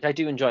nice. Like I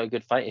do enjoy a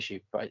good fight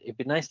issue, but it'd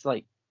be nice to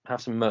like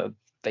have some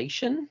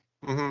motivation.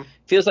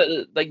 Feels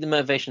like the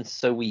motivation's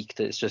so weak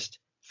that it's just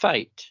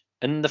fight,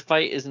 And the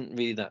fight isn't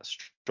really that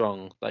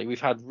strong. Like, we've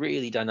had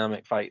really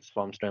dynamic fights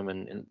from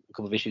Strowman in a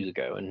couple of issues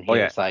ago, and Oh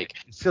here yeah, it's like,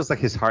 it feels like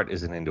his heart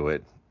isn't into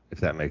it, if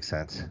that makes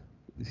sense.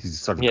 He's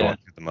sort of yeah, going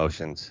through the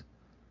motions.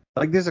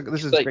 Like this it's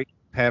is a like, great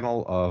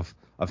panel of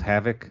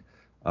Havoc,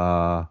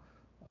 uh,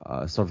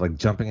 sort of like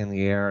jumping in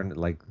the air and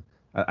like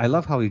I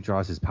love how he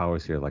draws his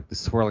powers here, like the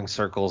swirling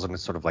circles and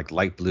it's sort of like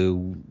light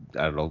blue,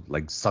 I don't know,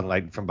 like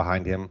sunlight from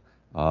behind him.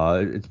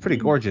 It's pretty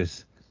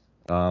gorgeous.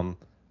 But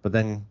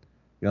then,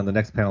 the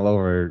next panel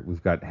over,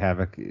 we've got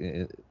Havoc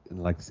in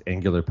like this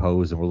angular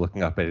pose, and we're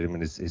looking up at him,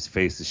 and his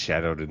face is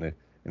shadowed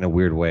in a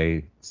weird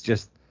way. It's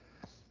just,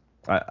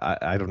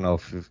 I don't know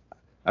if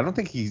I don't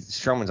think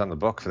Strowman's on the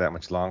book for that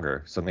much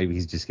longer, so maybe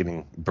he's just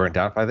getting burnt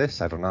out by this.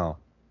 I don't know.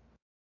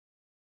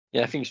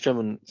 yeah, I think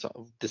Strowman sort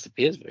of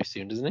disappears very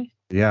soon, doesn't he?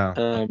 Yeah,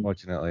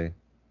 unfortunately.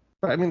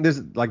 But I mean,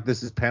 there's like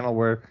this panel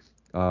where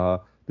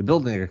the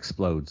building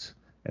explodes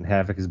and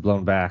Havoc is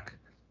blown back.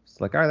 It's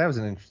like, all right, that was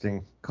an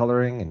interesting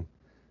coloring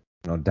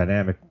and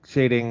dynamic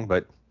shading,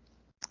 but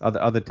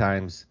other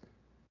times,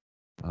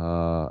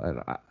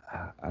 I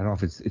don't know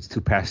if it's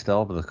too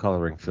pastel, but the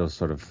coloring feels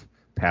sort of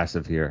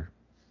passive here.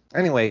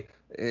 Anyway,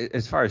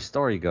 as far as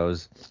story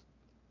goes,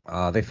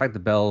 they fight the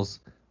Bells.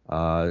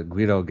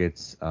 Guido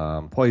gets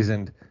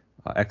poisoned.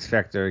 X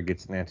Factor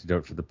gets an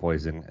antidote for the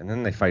poison, and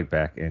then they fight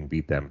back and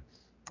beat them.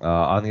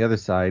 On the other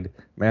side,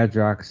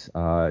 Madrox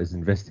is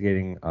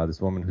investigating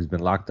this woman who's been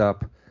locked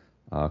up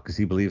because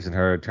he believes in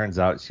her. It turns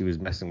out she was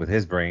messing with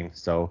his brain,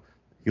 so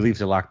he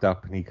leaves her locked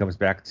up, and he comes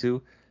back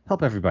to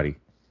help everybody.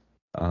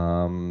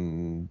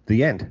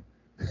 The end,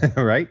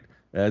 right?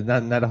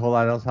 Not a whole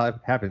lot else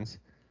happens.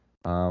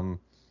 Um,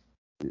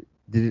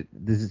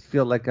 does it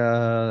feel like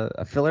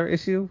a filler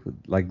issue?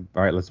 Like,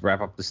 all right, let's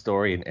wrap up the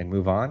story and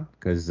move on?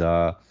 Because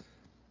I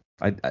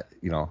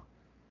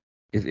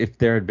if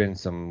there had been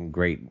some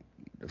great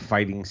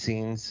fighting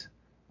scenes,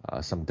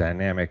 some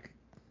dynamic,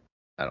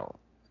 I don't know,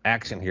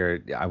 action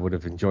here, I would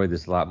have enjoyed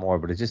this a lot more.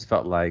 But it just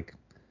felt like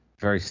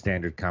very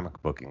standard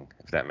comic booking,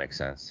 if that makes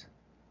sense.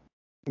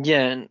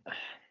 Yeah, and I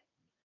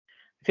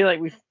feel like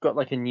we've got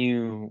like a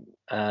new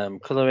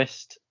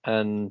colorist,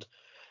 and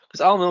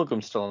because Al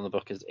Milgram's still on the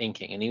book as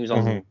inking, and he was on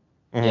Mm-hmm. the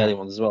Mm-hmm. early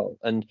ones as well.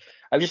 And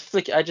I was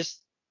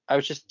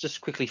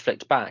just quickly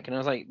flicked back, and I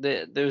was like,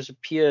 there was a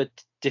pure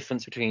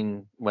difference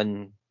between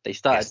when they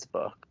started Yes. the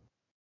book.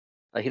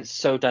 Like, it's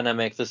so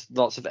dynamic. There's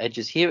lots of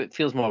edges here. It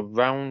feels more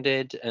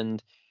rounded,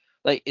 and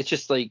like it's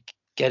just like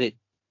get it.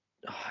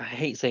 I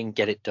hate saying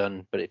get it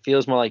done, but it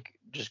feels more like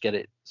just get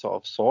it sort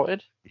of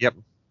sorted. Yep.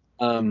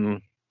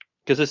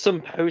 Because there's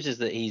some poses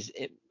that he's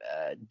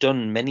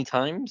done many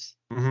times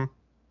Mm-hmm.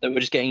 that we're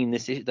just getting in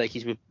this like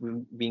he's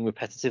being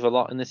repetitive a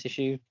lot in this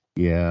issue.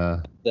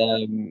 Yeah.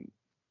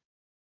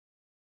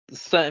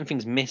 Certain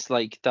things miss,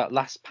 like that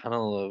last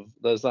panel of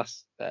those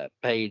last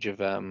page of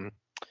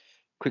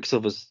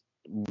Quicksilver's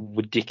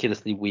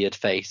ridiculously weird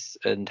face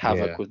and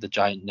Havoc Yeah. with the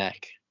giant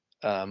neck.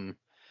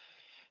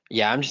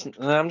 Yeah, I'm just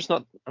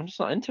not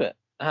into it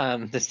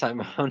this time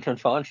around,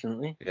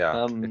 unfortunately.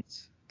 Yeah.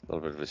 It's a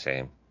little bit of a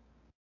shame.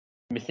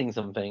 Missing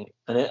something,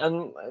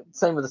 and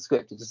same with the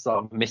script. It just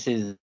sort of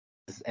misses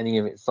any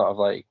of its sort of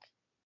like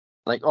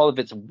all of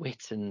its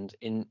wit and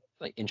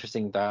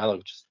interesting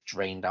dialogue just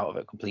drained out of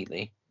it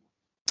completely.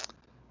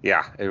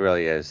 Yeah, it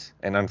really is.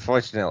 And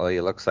unfortunately,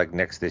 it looks like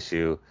next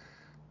issue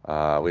we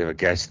have a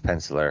guest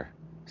penciler,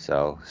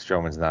 so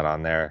Strowman's not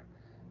on there.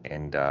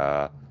 And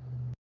oh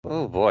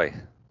boy,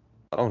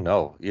 oh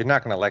no, you're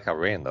not gonna like how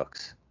Rain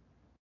looks.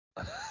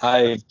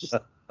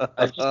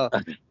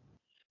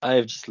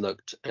 I've just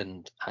looked,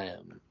 and I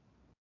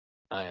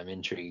am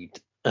intrigued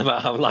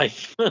about how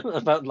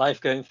about life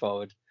going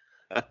forward.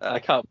 I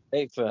can't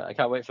wait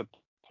for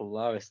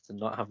Polaris to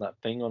not have that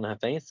thing on her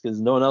face because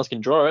no one else can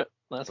draw it.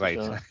 That's Right.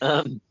 for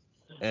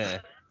sure.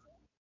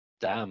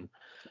 Damn.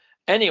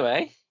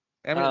 Anyway,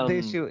 I mean, the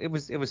issue it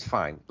was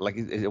fine. Like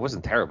it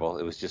wasn't terrible.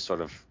 It was just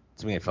sort of,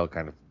 to me, it felt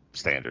kind of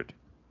standard.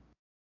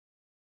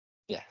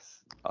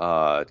 yes.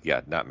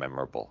 Yeah, not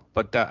memorable.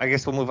 But I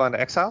guess we'll move on to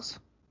Exiles.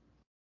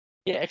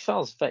 Yeah,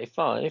 Exiles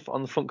 35.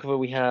 On the front cover,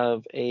 we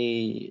have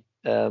a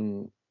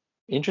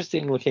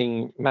interesting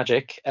looking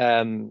magic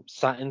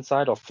sat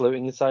inside or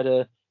floating inside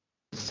a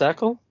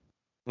circle.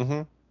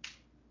 Mm-hmm.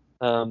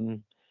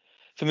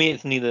 For me,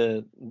 it's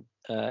neither.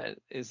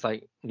 It's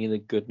like neither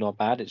good nor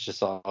bad. It's just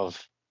sort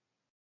of,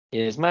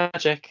 here's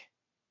magic.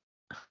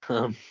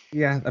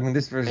 Yeah, I mean,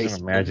 this version of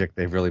Basically. Magic,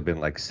 they've really been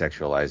like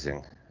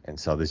sexualizing, and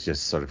so this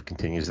just sort of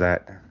continues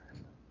that.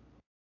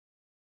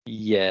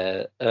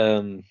 Yeah.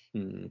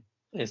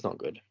 It's not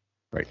good.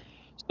 Right.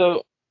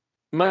 So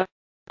my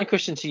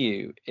question to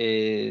you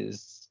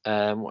is,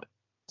 what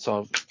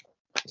sort of?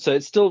 So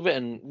it's still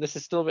written. This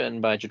is still written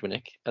by Judd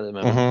Winnick at the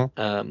moment.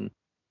 Mm-hmm.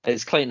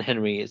 It's Clayton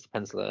Henry is the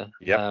penciler.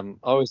 Yep.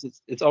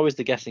 It's always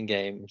the guessing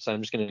game. So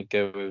I'm just going to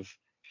go with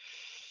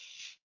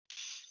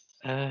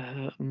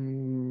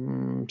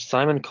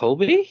Simon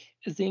Colby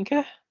is the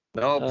inker.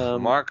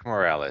 Nope. Mark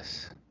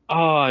Morales.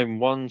 Oh, I'm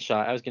one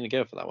shot. I was going to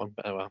go for that one,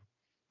 but oh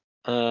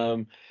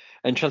well.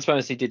 And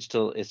Transparency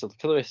Digital is still the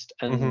colorist,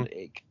 and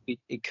Mm-hmm.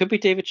 it could be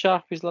David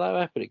Sharp who's the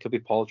letter, but it could be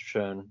Paul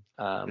Trishon.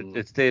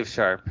 It's Dave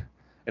Sharp,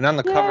 and on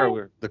the Yeah.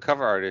 cover, the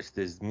cover artist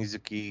is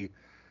Mizuki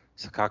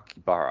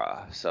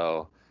Sakakibara.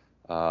 So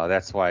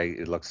that's why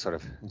it looks sort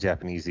of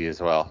Japanesey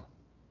as well.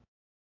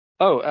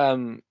 Oh,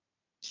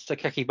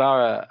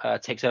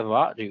 Sakakibara takes over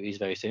art duties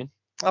very soon.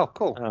 Oh,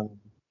 cool. 'Cause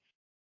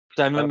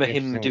I That'll remember be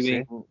interesting to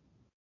see.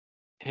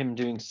 him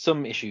doing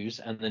some issues,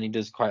 and then he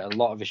does quite a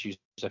lot of issues,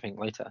 I think,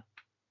 later.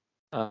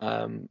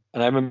 And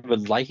I remember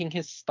liking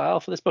his style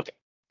for this book.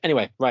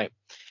 Anyway, right.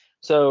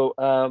 So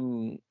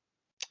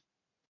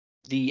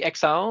the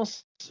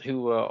exiles,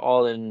 who were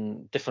all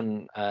in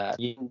different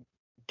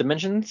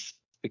dimensions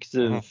because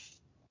Mm-hmm. of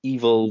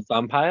evil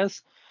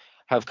vampires,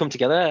 have come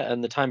together,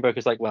 and the Time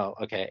Broker's like, well,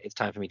 okay, it's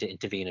time for me to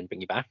intervene and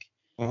bring you back.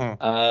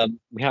 Mm-hmm.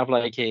 We have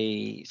like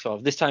a sort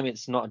of, this time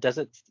it's not a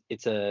desert,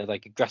 it's a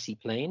like a grassy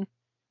plain.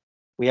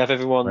 We have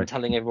everyone Right.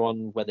 telling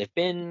everyone where they've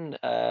been.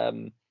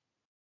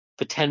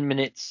 For 10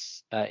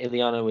 minutes,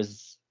 Ileana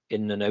was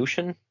in an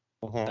ocean.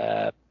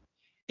 Mm-hmm.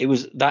 It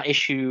was that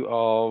issue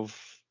of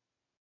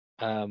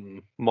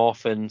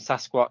Morph and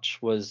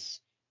Sasquatch was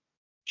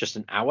just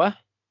an hour,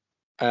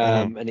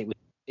 Mm-hmm. and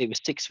it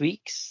was 6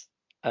 weeks,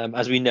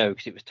 as we know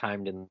because it was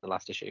timed in the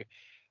last issue,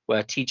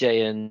 where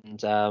TJ and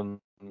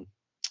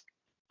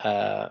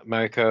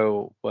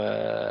Mariko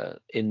were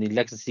in the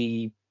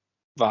Legacy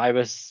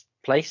virus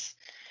place.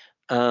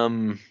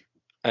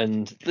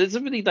 And there's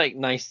a really like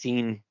nice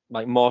scene,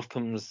 like Morph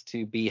comes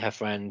to be her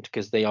friend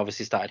because they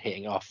obviously started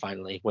hitting it off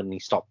finally when he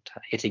stopped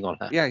hitting on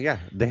her. Yeah.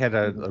 They had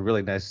a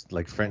really nice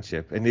like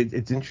friendship, and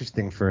it's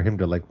interesting for him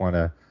to like want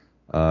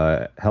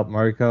to help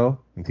Mariko,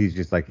 and he's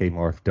just like, "Hey,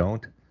 Morph,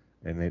 don't."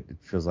 And it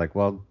feels like,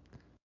 well,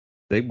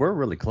 they were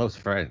really close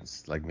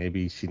friends. Like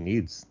maybe she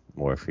needs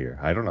Morph here.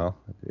 I don't know.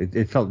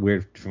 It felt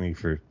weird for me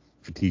for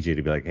TJ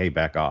to be like, "Hey,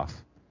 back off."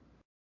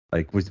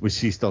 Like was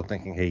she still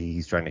thinking, "Hey,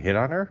 he's trying to hit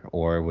on her,"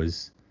 or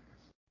was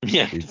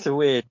Yeah, it, it's a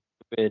weird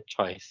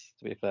choice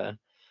to be fair.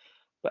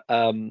 But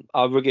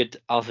our rugged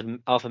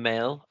alpha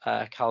male,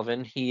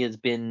 Calvin, he has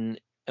been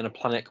on a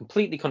planet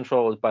completely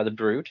controlled by the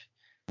Brood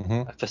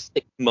mm-hmm, for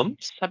 6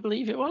 months, I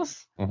believe it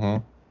was.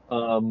 mm-hmm.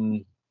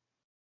 Um,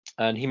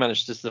 and he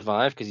managed to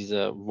survive because he's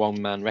a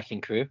one-man wrecking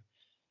crew.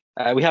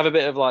 We have a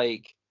bit of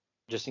like,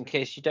 just in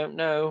case you don't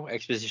know,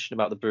 exposition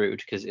about the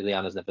Brood because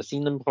Ileana's never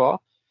seen them before.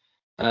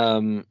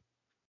 And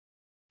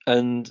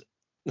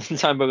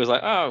Time was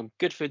like, "Oh,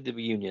 good for the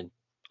reunion.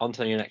 On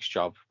to your next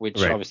job,"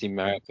 which Right. obviously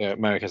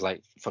America's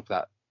like, "Fuck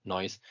that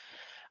noise."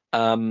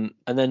 And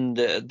then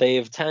they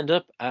have turned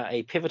up at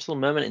a pivotal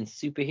moment in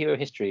superhero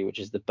history, which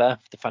is the birth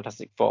of the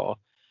Fantastic Four.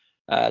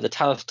 The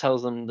Talos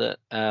tells them that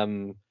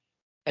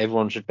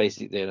everyone should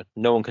basically,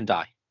 no one can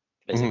die.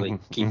 Mm-hmm, Basically,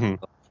 keep.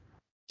 mm-hmm.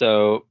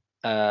 So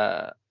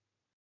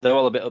they're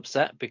all a bit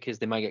upset because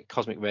they might get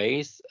cosmic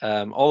rays.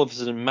 All of a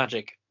sudden,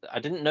 magic. I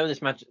didn't know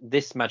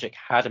this magic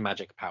had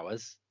magic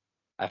powers.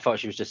 I thought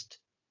she was just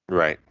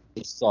Right.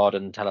 sword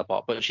and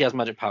teleport, but she has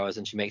magic powers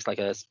and she makes like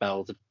a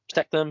spell to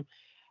protect them.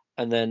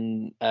 And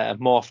then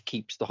Morph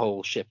keeps the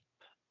whole ship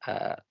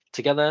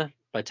together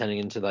by turning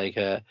into like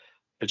a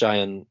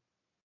giant,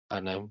 I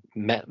don't know,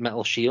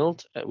 metal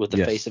shield with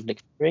the face Yes. of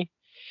Nick Fury.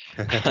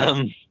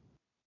 Um,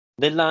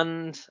 they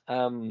land.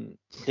 The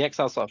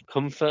exiles sort of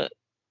comfort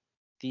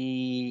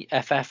the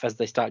FF as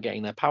they start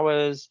getting their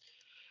powers.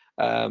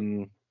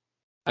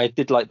 I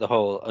did like the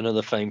whole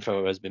another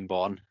flamethrower has been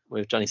born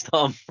with Johnny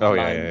Storm Oh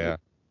yeah, yeah, line. yeah.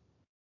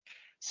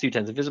 Sue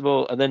turns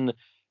invisible, and then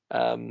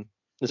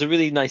there's a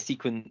really nice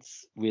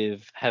sequence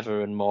with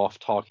Heather and Morph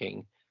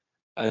talking,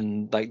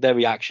 and like their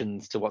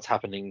reactions to what's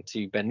happening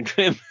to Ben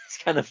Grimm. It's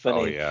kind of Oh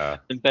funny. yeah.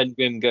 And Ben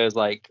Grimm goes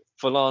like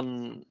full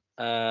on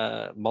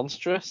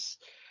monstrous.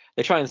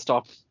 They try and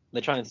stop.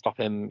 They try and stop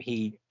him.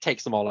 He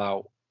takes them all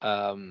out.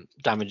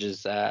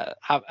 Damages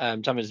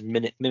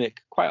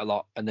Mimic quite a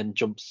lot, and then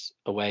jumps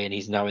away, and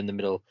he's now in the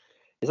middle.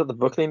 Is that the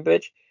Brooklyn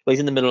Bridge? Well, he's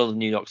in the middle of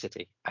New York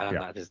City, and Yeah.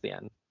 that is the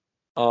end.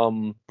 I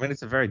mean,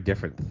 it's a very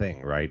different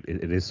thing, right?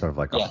 It is sort of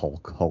like a Yeah,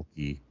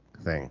 hulky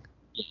thing.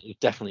 he's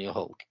definitely a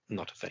Hulk,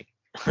 not a thing.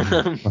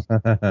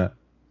 Mhm.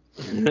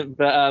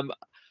 But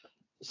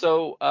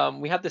so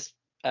we had this.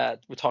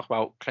 We talked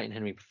about Clayton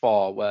Henry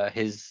before, where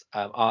his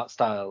art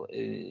style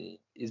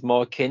is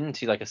more akin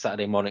to like a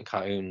Saturday morning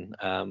cartoon,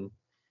 and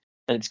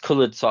it's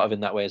coloured sort of in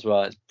that way as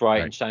well. It's bright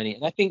Right. and shiny,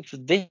 and I think for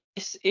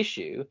this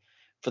issue,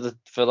 for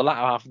the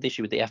latter half of the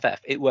issue with the FF,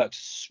 it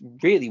works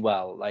really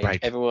well. Like Right.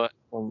 everyone,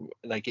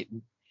 like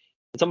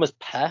it's almost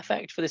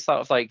perfect for this sort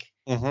of like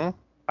Mm-hmm.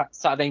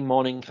 Saturday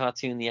morning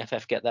cartoon. The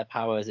FF get their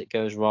powers, it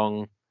goes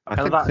wrong. I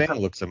And think that Thing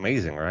looks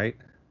amazing, right?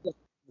 the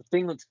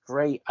thing looks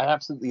great. I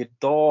absolutely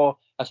adore.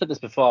 I said this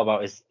before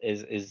about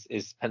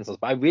his pencils,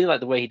 but I really like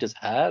the way he does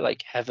hair,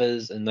 like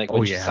Heather's, and like Oh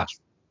when she's yeah. Sash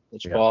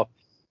Yeah. Bob.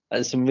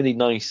 And some really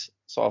nice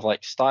sort of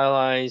like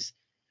stylized.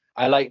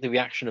 I like the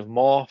reaction of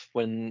Morph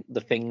when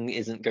the thing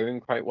isn't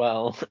going quite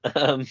well.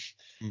 Mm.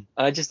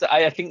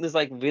 I think there's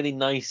like really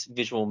nice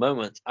visual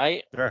moments.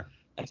 Sure.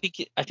 I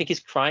think his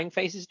crying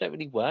faces don't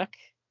really work.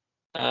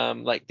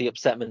 like the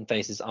upsetment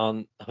faces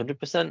aren't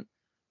 100%,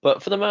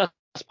 but for the most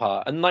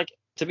part, and like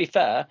to be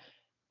fair,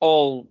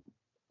 all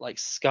like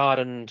scarred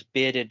and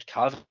bearded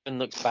Calvin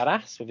looks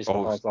badass with his Oh,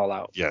 claws all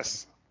out.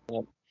 yes.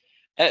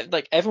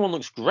 Like everyone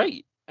looks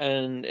great,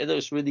 and it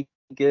looks really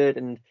good.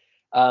 And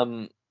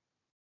um,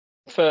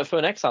 for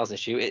an Exiles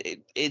issue,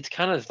 it's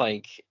kind of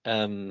like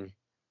not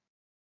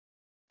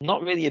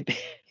really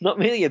not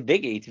really a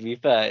biggie, to be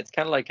fair. It's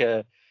kind of like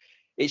it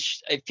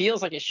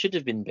feels like it should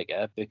have been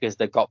bigger because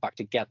they got back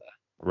together,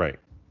 Right.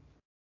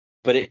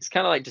 but it's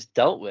kind of like just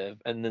dealt with,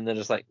 and then they're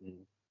just like,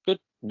 good,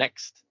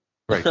 next.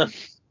 Right.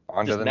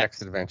 On to Just the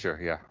next adventure.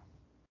 Yeah.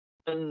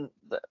 And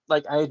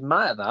like I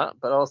admire that,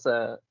 but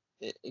also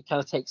it kind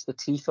of takes the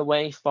teeth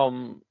away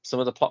from some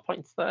of the plot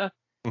points there.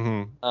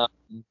 Mm-hmm.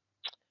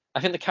 I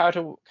think the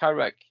character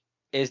wreck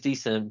is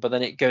decent, but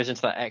then it goes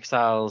into that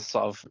Exiles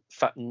sort of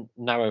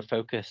narrow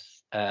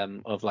focus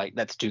of like,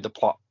 let's do the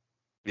plot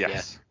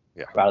Yes.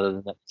 Yeah. rather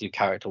than let's do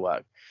character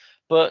work.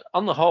 But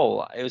on the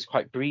whole, it was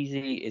quite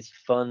breezy. It's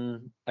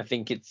fun. I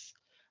think it's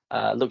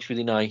looks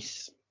really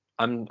nice.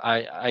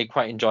 I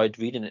quite enjoyed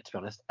reading it, to be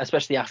honest,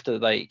 especially after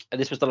like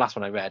this was the last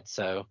one I read,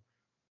 so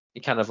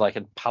it kind of like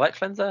a palate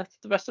cleanser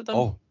to the rest of them.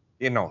 Oh,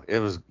 it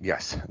was,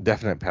 yes,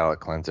 definite palate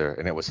cleanser,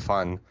 and it was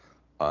fun,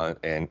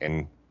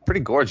 and pretty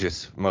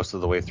gorgeous most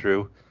of the way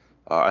through.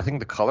 I think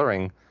the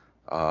coloring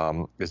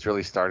is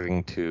really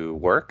starting to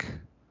work.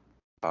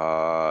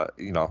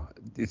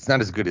 It's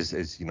not as good as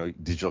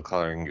digital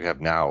coloring you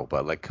have now,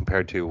 but like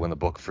compared to when the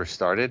book first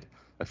started,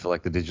 I feel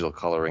like the digital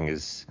coloring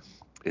has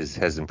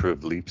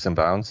improved leaps and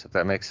bounds, if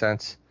that makes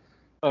sense.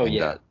 Oh And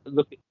yeah,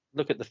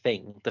 look at the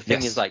thing. The thing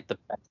is yes, like the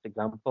best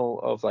example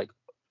of like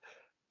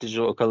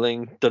digital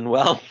coloring done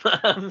well.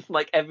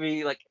 Like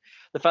every like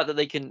the fact that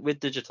they can with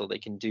digital they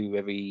can do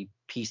every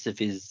piece of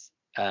his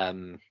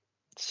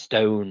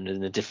stone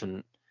in a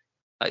different,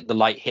 like the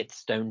light hits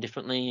stone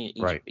differently,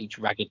 right. each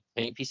ragged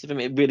paint piece of him.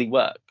 It really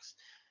works.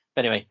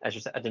 But anyway, as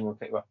you said, I didn't want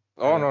to cut you off.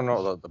 Oh,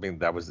 no. I mean,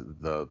 that was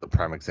the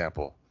prime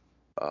example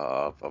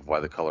of why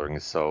the coloring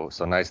is so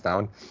nice now.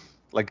 And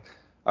like,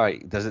 all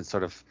right, does it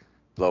sort of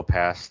blow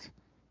past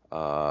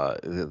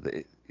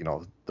the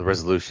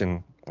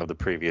resolution of the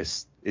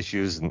previous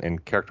issues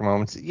and character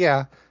moments?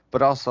 Yeah,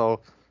 but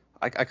also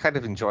I kind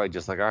of enjoy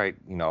just like, all right,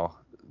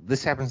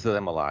 this happens to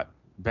them a lot.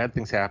 Bad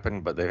things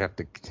happen, but they have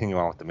to continue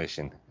on with the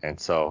mission, and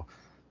so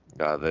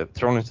they're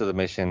thrown into the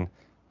mission.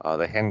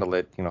 They handle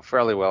it,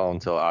 fairly well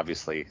until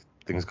obviously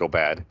things go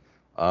bad.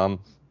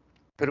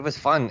 But it was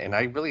fun, and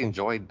I really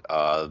enjoyed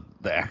the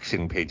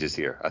action pages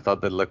here. I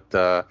thought they looked.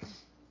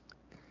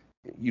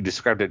 You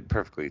described it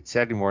perfectly. It's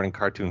Saturday morning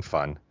cartoon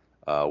fun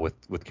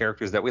with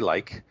characters that we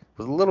like,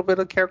 with a little bit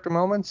of character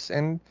moments,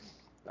 and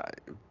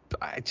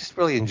I just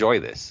really enjoy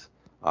this.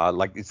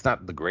 Like it's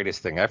not the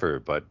greatest thing ever,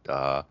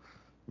 but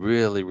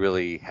really,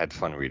 really had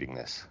fun reading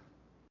this.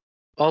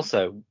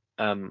 Also,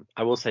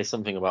 I will say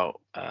something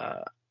about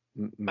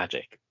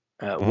magic.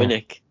 Hmm.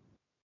 Winnick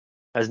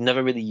has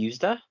never really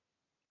used her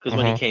because Hmm.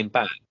 when he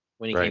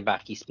Right. came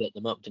back, he split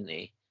them up, didn't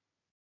he?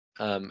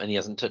 And he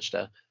hasn't touched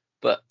her.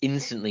 But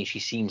instantly, she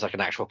seems like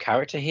an actual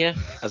character here,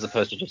 as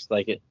opposed to just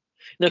like it.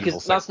 No, Evil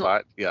because sex that's not.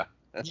 bot. Yeah.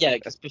 Yeah,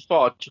 because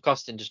before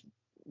Chakostin just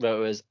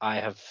wrote as I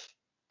have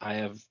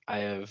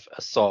a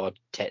sword,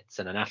 tits,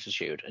 and an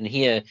attitude, and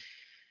here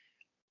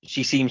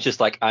she seems just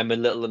like I'm a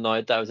little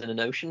annoyed that I was in an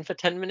ocean for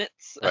 10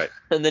 minutes, Right.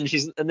 and then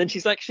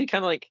she's actually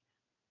kind of like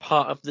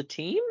part of the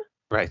team,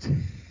 Right.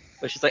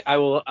 but she's like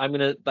I'm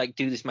gonna like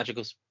do this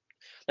magical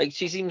like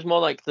she seems more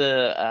like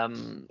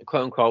the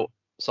quote unquote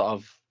sort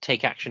of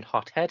take action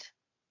hothead.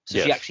 So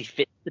she Yes. actually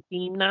fits the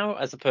team now,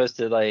 as opposed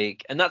to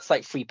like, and that's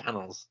like 3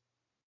 panels.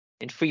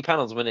 In 3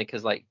 panels, Winnick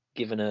has like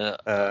given Uh.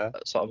 a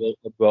sort of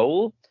a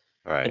role,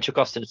 and Right. Chuck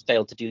Austin has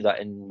failed to do that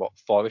in what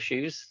 4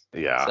 issues.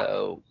 Yeah.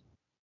 So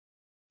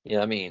you know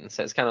what I mean.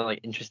 So it's kind of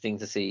like interesting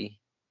to see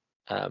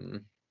how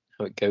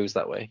it goes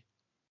that way.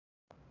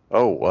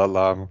 Oh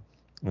well.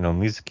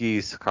 Mizuki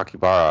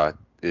Sakakibara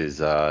is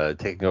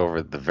taking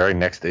over the very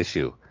next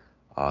issue.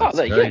 Oh, It's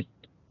there you go. very,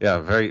 yeah,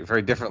 very,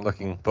 very different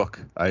looking book.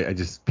 I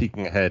just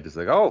peeking ahead. It's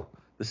like, oh,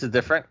 this is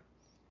different.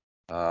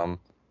 So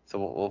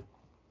we'll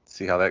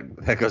see how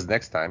that goes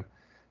next time.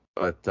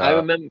 But I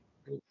remember,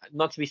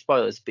 not to be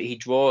spoilers, but he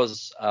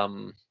draws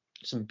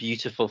some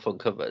beautiful front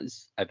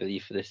covers, I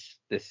believe, for this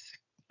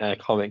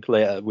comic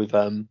later with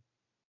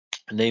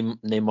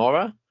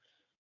Namora,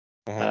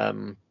 mhm.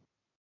 um,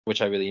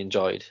 which I really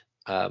enjoyed.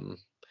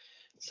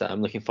 So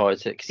I'm looking forward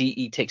to it because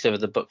he takes over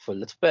the book for a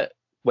little bit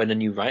when a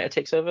new writer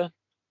takes over.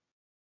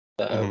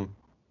 So Mhm.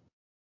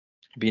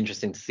 it'd be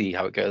interesting to see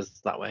how it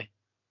goes that way.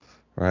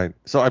 Right.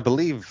 So I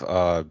believe,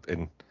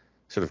 and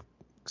sort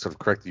of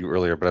corrected you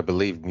earlier, but I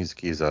believe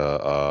Mizuki is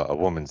a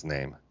woman's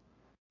name.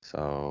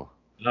 So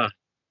Ah,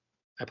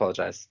 I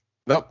apologize.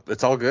 nope,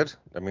 it's all good.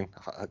 I mean,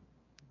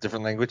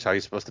 different language. How are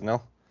you supposed to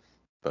know?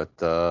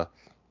 But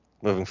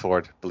moving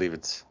forward, believe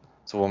it's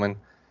a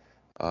woman.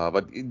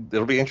 But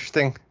it'll be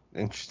interesting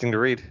to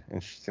read,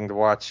 interesting to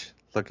watch,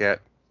 look at.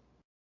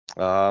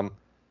 Um,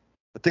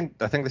 I think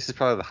this is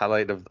probably the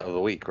highlight of the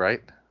week,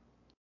 right?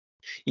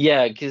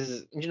 Yeah,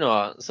 because you know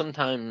what,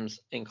 sometimes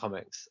in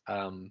comics,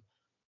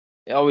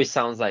 it always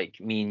sounds like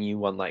me and you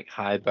want like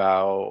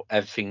highbrow,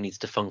 everything needs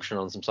to function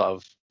on some sort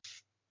of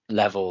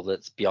level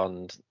that's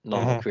beyond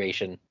normal Hmm.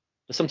 creation.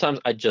 But sometimes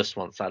I just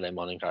want Saturday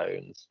morning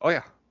cartoons. Oh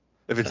yeah,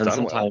 if it's And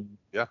done well. sometimes,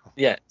 Yeah.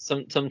 yeah,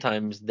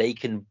 sometimes they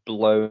can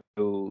blow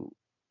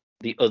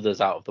the others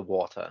out of the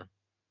water.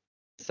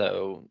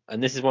 So,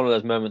 and this is one of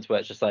those moments where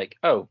it's just like,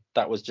 oh,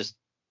 that was just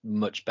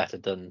much better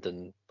done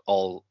than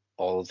all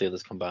of the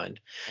others combined.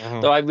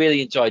 Hmm. Though I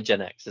really enjoyed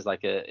Gen X.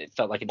 It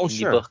felt like an Oh indie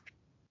sure, book.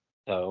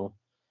 So,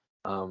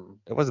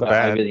 it wasn't but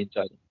I bad. really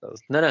enjoyed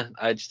those. No,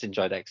 I just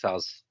enjoyed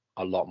Exiles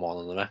a lot more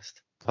than the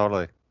rest.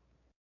 Totally.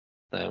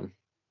 So,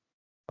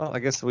 Well, I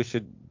guess we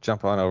should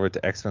jump on over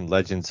to X-Men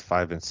Legends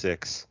 5 and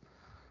 6.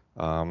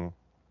 Um,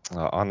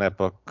 on that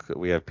book,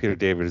 we have Peter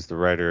David as the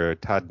writer,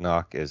 Todd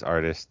Nauck as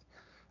artist,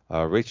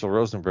 Rachel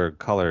Rosenberg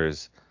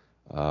colors,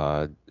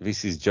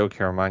 VC's Joe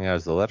Caramagna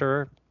as the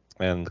letterer,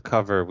 and the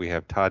cover we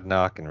have Todd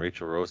Nauck and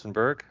Rachel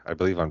Rosenberg, I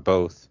believe on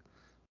both.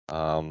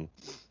 Um,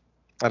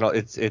 I don't.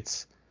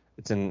 It's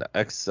an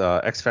X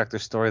Factor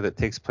story that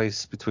takes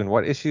place between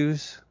what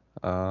issues?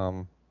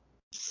 Um,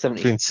 70.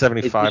 between It's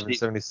 75 and literally,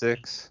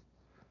 76.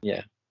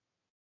 yeah.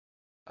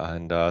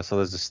 And so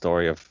there's a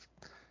story of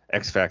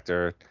X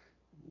Factor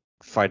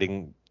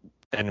fighting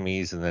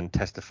enemies and then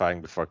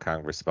testifying before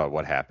Congress about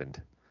what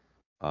happened.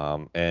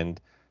 And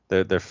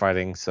they're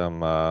fighting some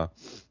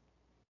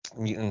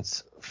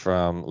mutants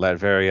from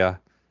Latveria,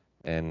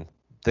 and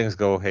things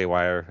go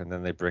haywire, and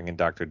then they bring in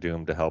Doctor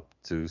Doom to help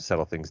to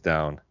settle things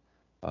down.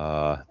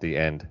 The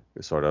end,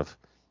 sort of.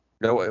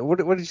 Now, what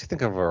did you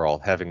think overall,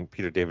 having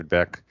Peter David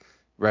back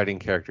writing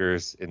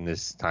characters in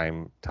this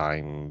time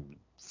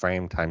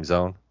frame, time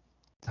zone,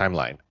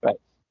 timeline? Right.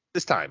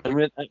 This time.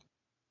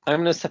 I'm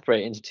gonna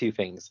separate it into two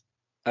things.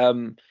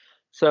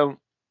 So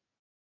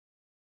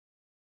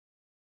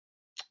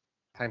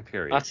Time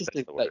period. That's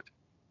artistic, the like, word.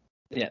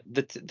 yeah,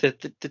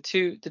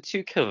 the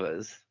two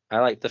covers. I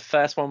like the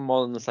first one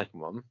more than the second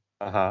one.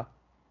 Uh-huh.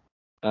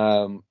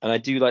 And I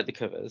do like the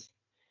covers.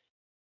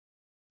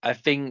 I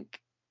think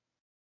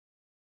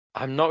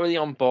I'm not really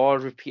on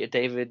board with Peter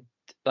David.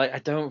 Like,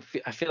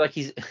 I feel like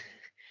he's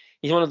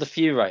he's one of the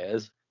few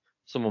writers.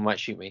 Someone might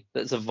shoot me.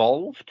 That's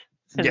evolved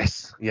since.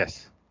 Yes,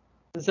 yes.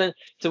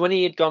 So when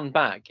he had gone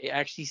back, it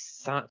actually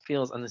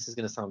feels, and this is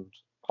going to sound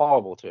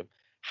horrible to him,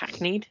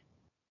 hackneyed.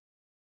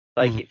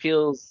 Like Mhm. it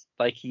feels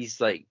like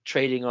he's like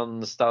trading on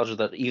nostalgia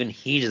that even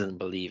he doesn't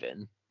believe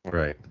in.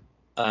 Right.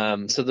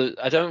 So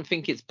I don't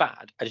think it's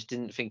bad. I just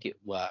didn't think it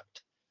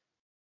worked.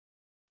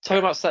 Talking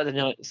about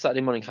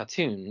Saturday morning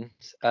cartoons,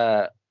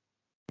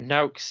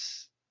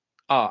 Nauk's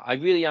art, I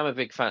really am a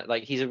big fan.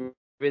 Like he's a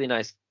really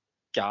nice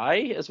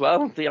guy as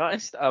well, the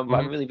artist. But I'm Hmm.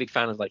 a really big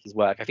fan of like his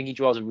work. I think he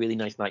draws a really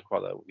nice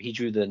Nightcrawler. He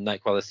drew the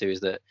Nightcrawler series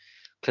that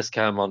Chris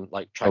Claremont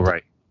like Oh, tried to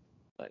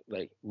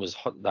right.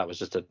 that was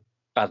just a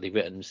badly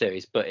written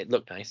series, but it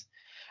looked nice.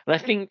 And I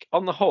think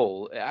on the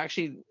whole, it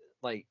actually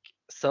like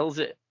sells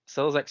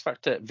X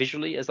Factor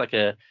visually as like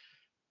a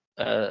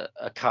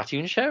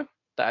cartoon show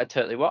that I'd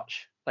totally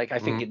watch. Like I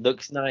think Hmm. it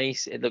looks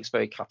nice, it looks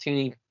very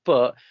cartoony,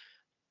 but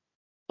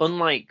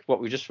unlike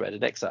what we just read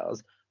in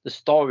Exiles, the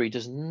story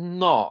does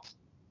not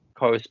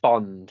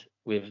correspond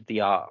with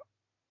the art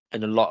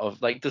and a lot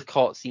of like the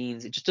court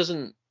scenes. It just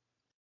doesn't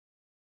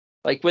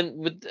like when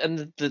with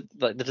and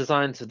the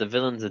designs of the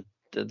villains are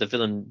the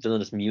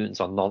villainous mutants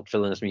or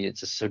non-villainous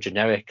mutants are so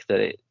generic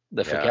that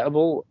they're Yeah.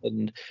 forgettable,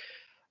 and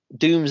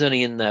Doom's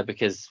only in there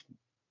because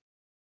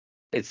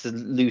it's a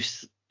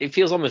loose. It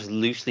feels almost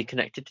loosely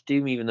connected to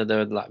Doom, even though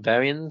they're like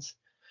variants.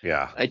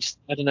 Yeah. I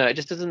don't know. It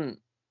just doesn't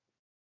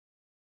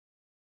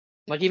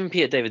like even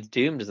Peter David's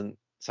Doom doesn't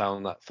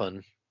sound that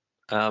fun.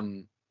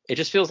 It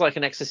just feels like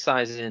an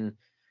exercise in,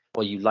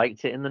 well, you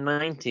liked it in the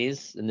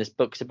 90s, and this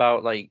book's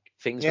about like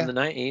things from Yeah. the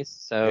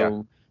 90s, Yeah.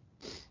 so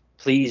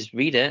please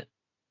read it,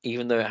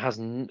 even though it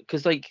hasn't,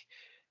 because like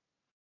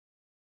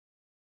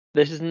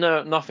this is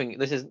nothing.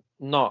 This is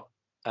not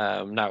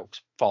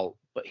Nauk's fault,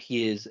 but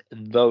he is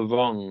the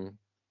wrong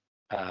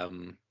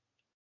um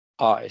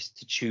artist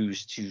to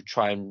choose to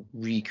try and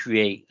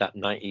recreate that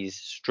 90s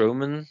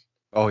Strowman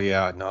Oh,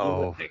 yeah. look.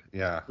 No.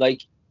 Yeah.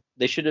 Like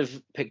they should have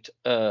picked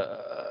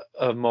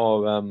a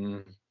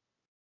more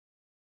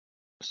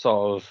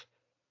sort of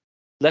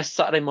less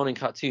Saturday morning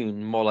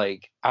cartoon, more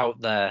like out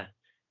there,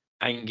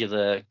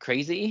 angular,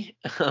 crazy.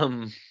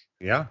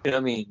 Yeah. You know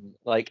what I mean?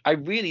 Like I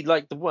really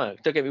like the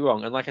work. Don't get me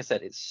wrong. And like I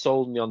said, it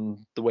sold me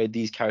on the way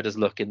these characters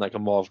look in like a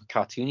more of a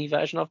cartoony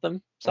version of Hmm.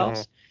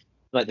 themselves.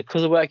 Like the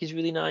color work is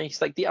really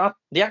nice. Like the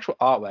actual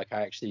artwork,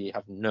 I actually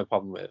have no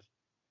problem with.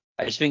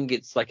 I just think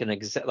it's like an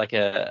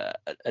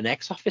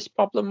X Office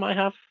problem I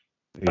have.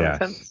 If that makes Yes.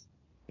 sense.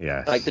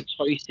 Like Yes. the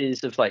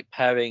choices of like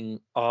pairing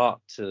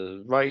art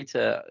to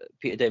writer.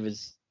 Peter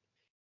Davis,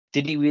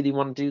 did he really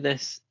want to do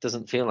this?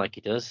 Doesn't feel like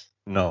he does.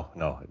 No,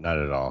 no, not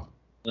at all.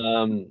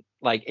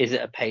 Like, is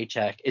it a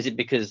paycheck? Is it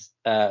because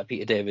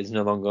Peter David's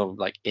no longer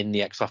like in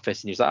the X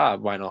Office and he's like,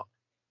 why not?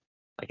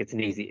 Like, it's an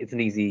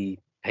easy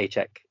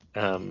paycheck,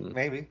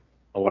 Maybe.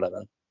 or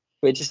whatever.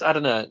 But it just, I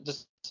don't know,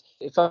 just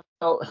it felt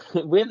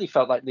it weirdly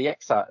felt like the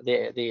X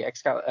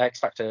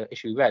Factor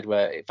issue we read,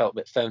 where it felt a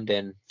bit phoned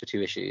in for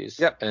 2 issues,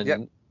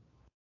 and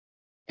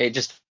it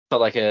just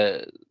felt like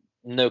a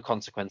no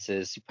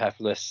consequences,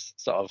 superfluous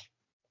sort of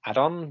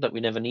add-on that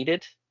we never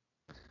needed,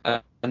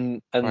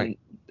 and Right.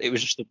 it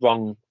was just the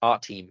wrong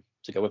art team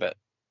to go with it.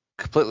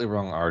 Completely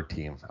wrong art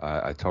team.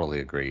 I totally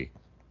agree.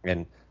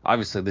 And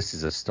obviously, this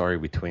is a story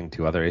between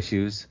 2 other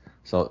issues,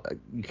 so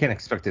you can't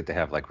expect it to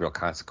have like real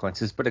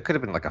consequences. But it could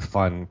have been like a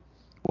fun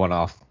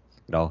one-off,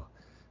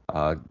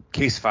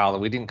 case file that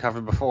we didn't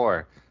cover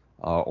before,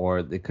 or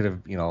it could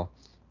have,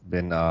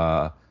 been.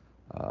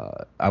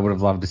 I would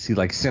have loved to see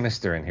like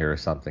Sinister in here or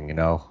something,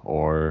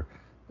 or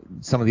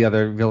some of the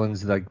other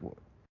villains like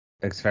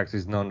X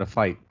Factor's known to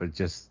fight, but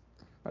just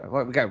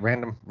we got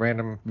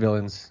random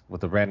villains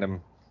with a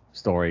random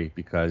story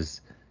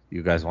because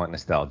you guys want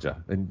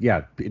nostalgia. And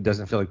yeah, it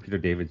doesn't feel like Peter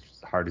David's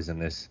heart is in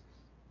this.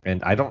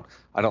 And I don't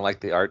like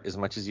the art as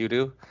much as you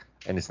do.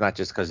 And it's not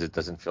just because it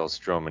doesn't feel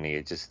Strowman-y.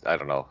 It just, I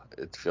don't know,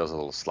 it feels a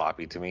little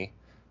sloppy to me.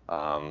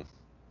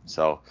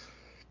 So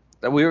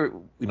we were,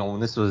 when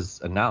this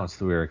was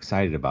announced, we were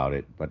excited about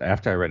it. But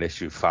after I read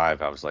issue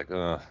 5, I was like,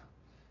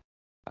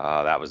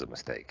 that was a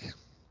mistake.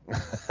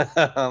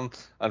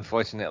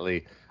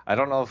 Unfortunately, I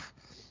don't know if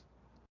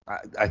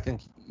I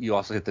think you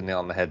also hit the nail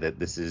on the head that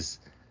this is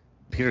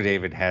Peter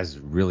David has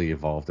really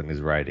evolved in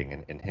his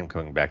writing, and him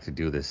coming back to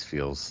do this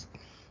feels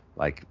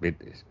like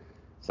it's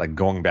like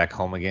going back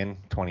home again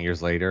 20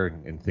 years later,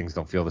 and things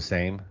don't feel the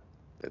same.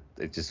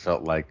 It just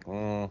felt like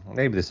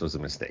maybe this was a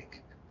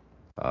mistake.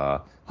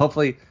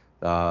 Hopefully,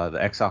 the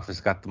X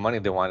office got the money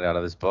they wanted out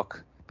of this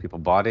book. People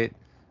bought it.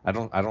 I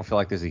don't feel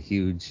like there's a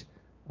huge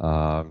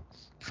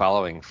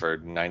following for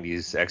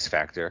 90s X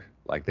Factor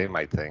like they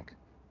might think.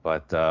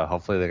 But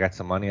hopefully they got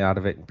some money out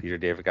of it and Peter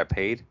David got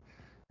paid.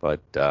 But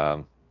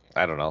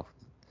I don't know.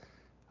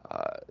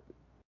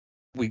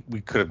 We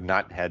could have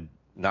not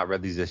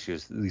read these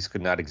issues. These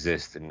could not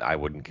exist, and I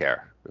wouldn't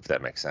care, if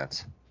that makes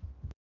sense.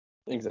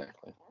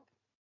 Exactly.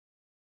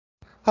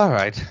 All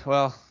right.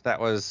 Well, that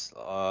was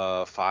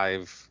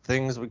 5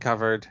 things we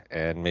covered,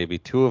 and maybe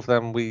 2 of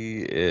them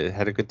we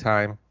had a good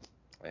time,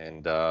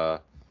 and a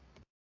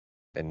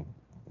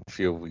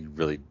few we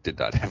really did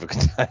not have a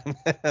good time.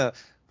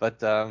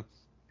 But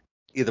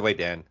either way,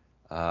 Dan,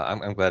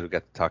 I'm glad we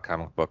got to talk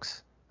comic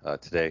books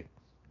today.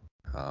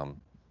 Are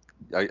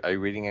you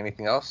reading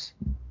anything else?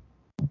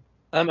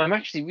 I'm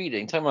actually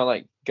reading, talking about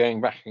like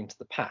going back into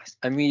the past.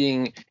 I'm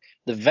reading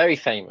the very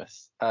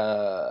famous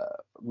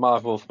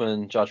Marv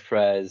Wolfman, George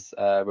Perez,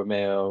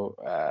 Romeo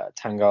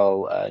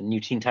Tanghal,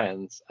 New Teen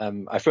Titans.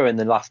 I throw in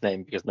the last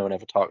name because no one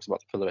ever talks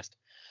about the colorist.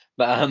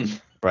 But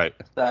right.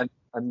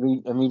 I'm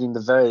reading the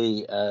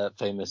very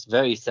famous,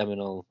 very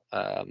seminal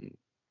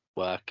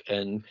work,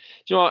 and do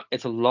you know what?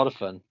 It's a lot of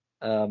fun.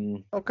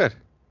 Oh, good.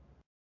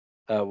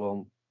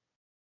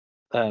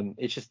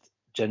 It's just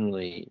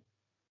generally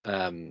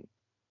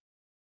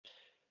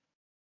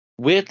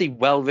weirdly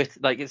well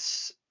written. Like it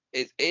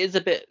is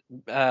a bit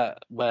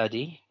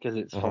wordy because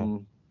it's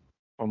from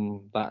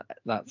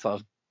that sort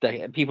of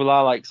decade. People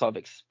are like sort of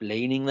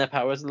explaining their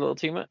powers a little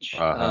too much.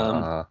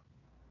 But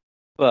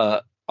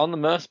on the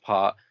most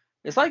part,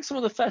 it's like some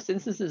of the first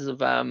instances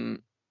of I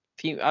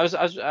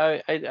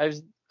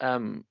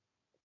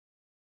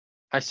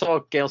saw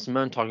Gail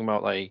Simone talking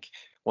about like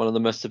one of the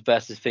most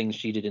subversive things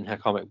she did in her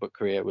comic book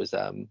career was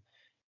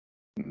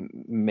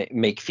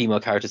make female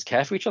characters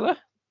care for each other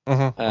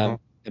and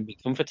be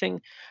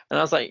comforting. And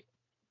I was like,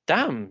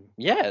 damn,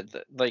 yeah,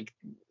 like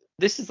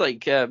this is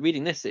like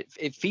reading this,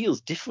 it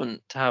feels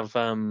different to have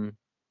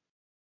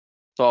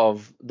sort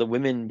of the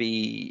women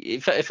be.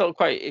 It felt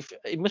quite.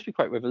 It must be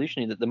quite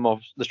revolutionary that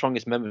the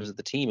strongest members of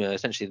the team are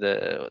essentially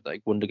the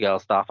like Wonder Girl,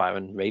 Starfire,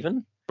 and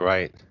Raven.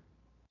 Right.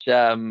 You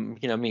know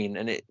what I mean?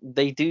 And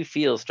they do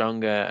feel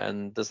stronger,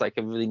 and there's like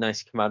a really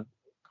nice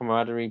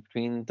camaraderie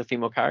between the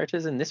female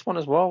characters in this one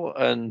as well.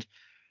 And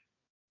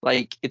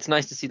like it's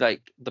nice to see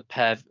like the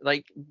pair,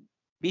 like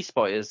Beast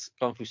Boy has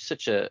gone through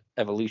such a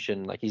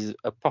evolution. Like he's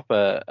a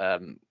proper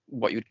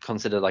what you'd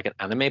consider like an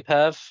anime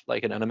perv,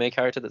 like an anime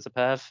character that's a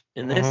perv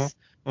in this.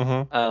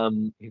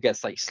 Who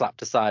gets like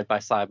slapped aside by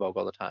Cyborg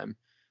all the time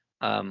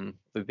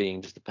for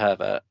being just a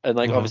pervert. And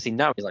like obviously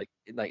now he's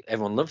like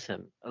everyone loves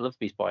him. I love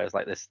Beast Boy as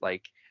like this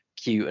like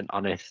cute and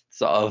honest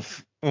sort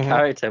of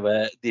character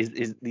where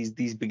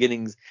these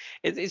beginnings.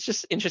 It's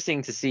just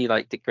interesting to see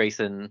like Dick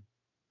Grayson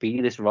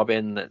be this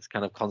Robin that's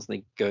kind of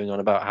constantly going on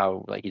about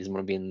how like he doesn't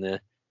want to be in the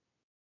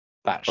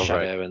Bat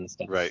Shadow and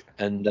stuff. Right.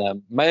 And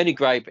my only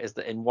gripe is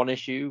that in one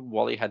issue,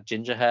 Wally had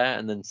ginger hair,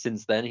 and then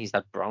since then he's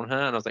had brown hair.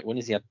 And I was like,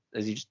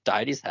 has he just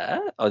dyed his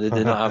hair, or did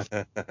they not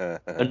have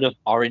enough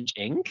orange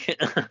ink?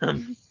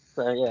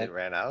 So yeah, it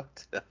ran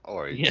out.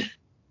 Orange. Yeah.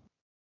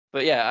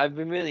 But yeah, I've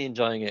been really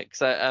enjoying it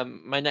because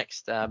my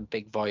next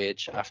big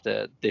voyage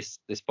after this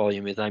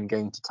volume is I'm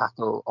going to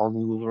tackle All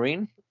New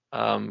Wolverine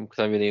because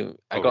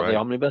I got the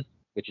omnibus,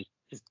 which is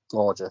just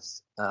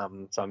gorgeous.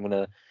 So I'm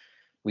gonna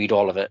read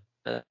all of it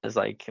as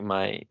like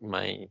my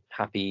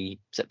happy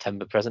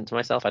September present to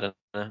myself. I don't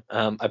know.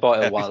 I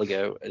bought it a while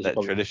ago. That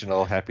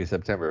traditional Happy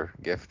September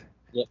gift.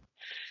 Yeah.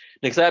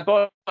 Because I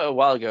bought it a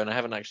while ago and I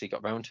haven't actually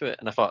got round to it.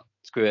 And I thought,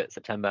 screw it,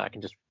 September, I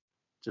can just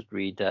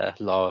read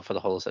Laura for the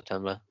whole of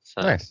September.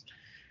 So Nice.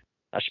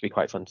 that should be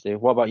quite fun to do.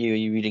 What about you? Are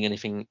you reading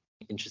anything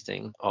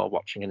interesting or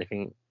watching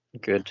anything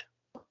good?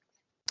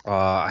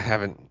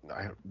 I'm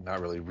not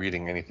really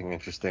reading anything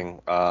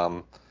interesting.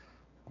 Not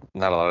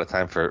a lot of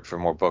time for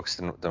more books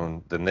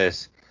than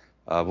this.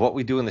 What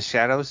We Do in the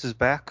Shadows is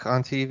back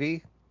on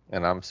TV,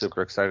 and I'm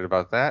super excited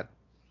about that.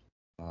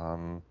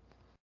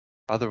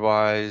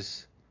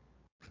 Otherwise,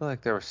 I feel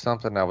like there was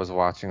something I was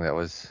watching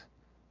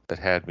that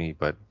had me,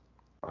 but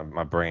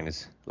my brain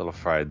is a little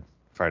fried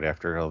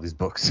after all these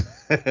books.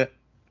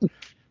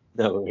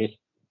 No worries.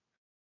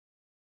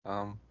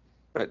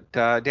 But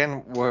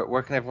Dan,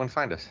 where can everyone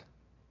find us?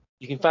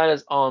 You can find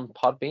us on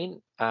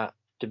Podbean at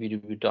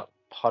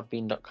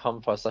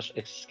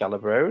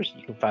www.podbean.com/Excaliburs.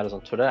 You can find us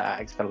on Twitter at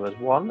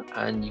Excaliburs1,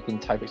 and you can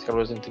type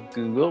Excaliburs into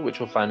Google,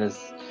 which will find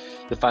us.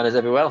 You'll find us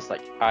everywhere else,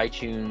 like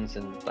iTunes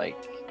and like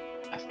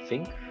I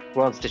think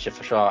we're on Stitcher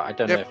for sure. I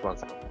don't know if we're on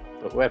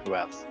SoundCloud, but we're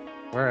everywhere else.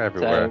 We're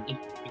everywhere. So you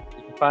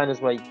can find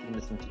us where you can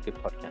listen to good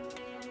podcasts.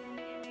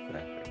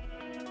 Exactly.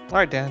 All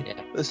right, Dan.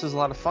 Yeah. This was a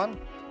lot of fun.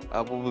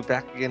 We'll be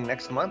back again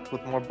next month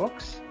with more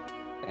books,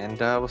 and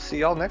we'll see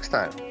y'all next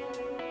time.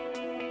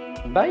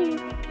 Bye.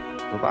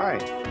 Bye-bye.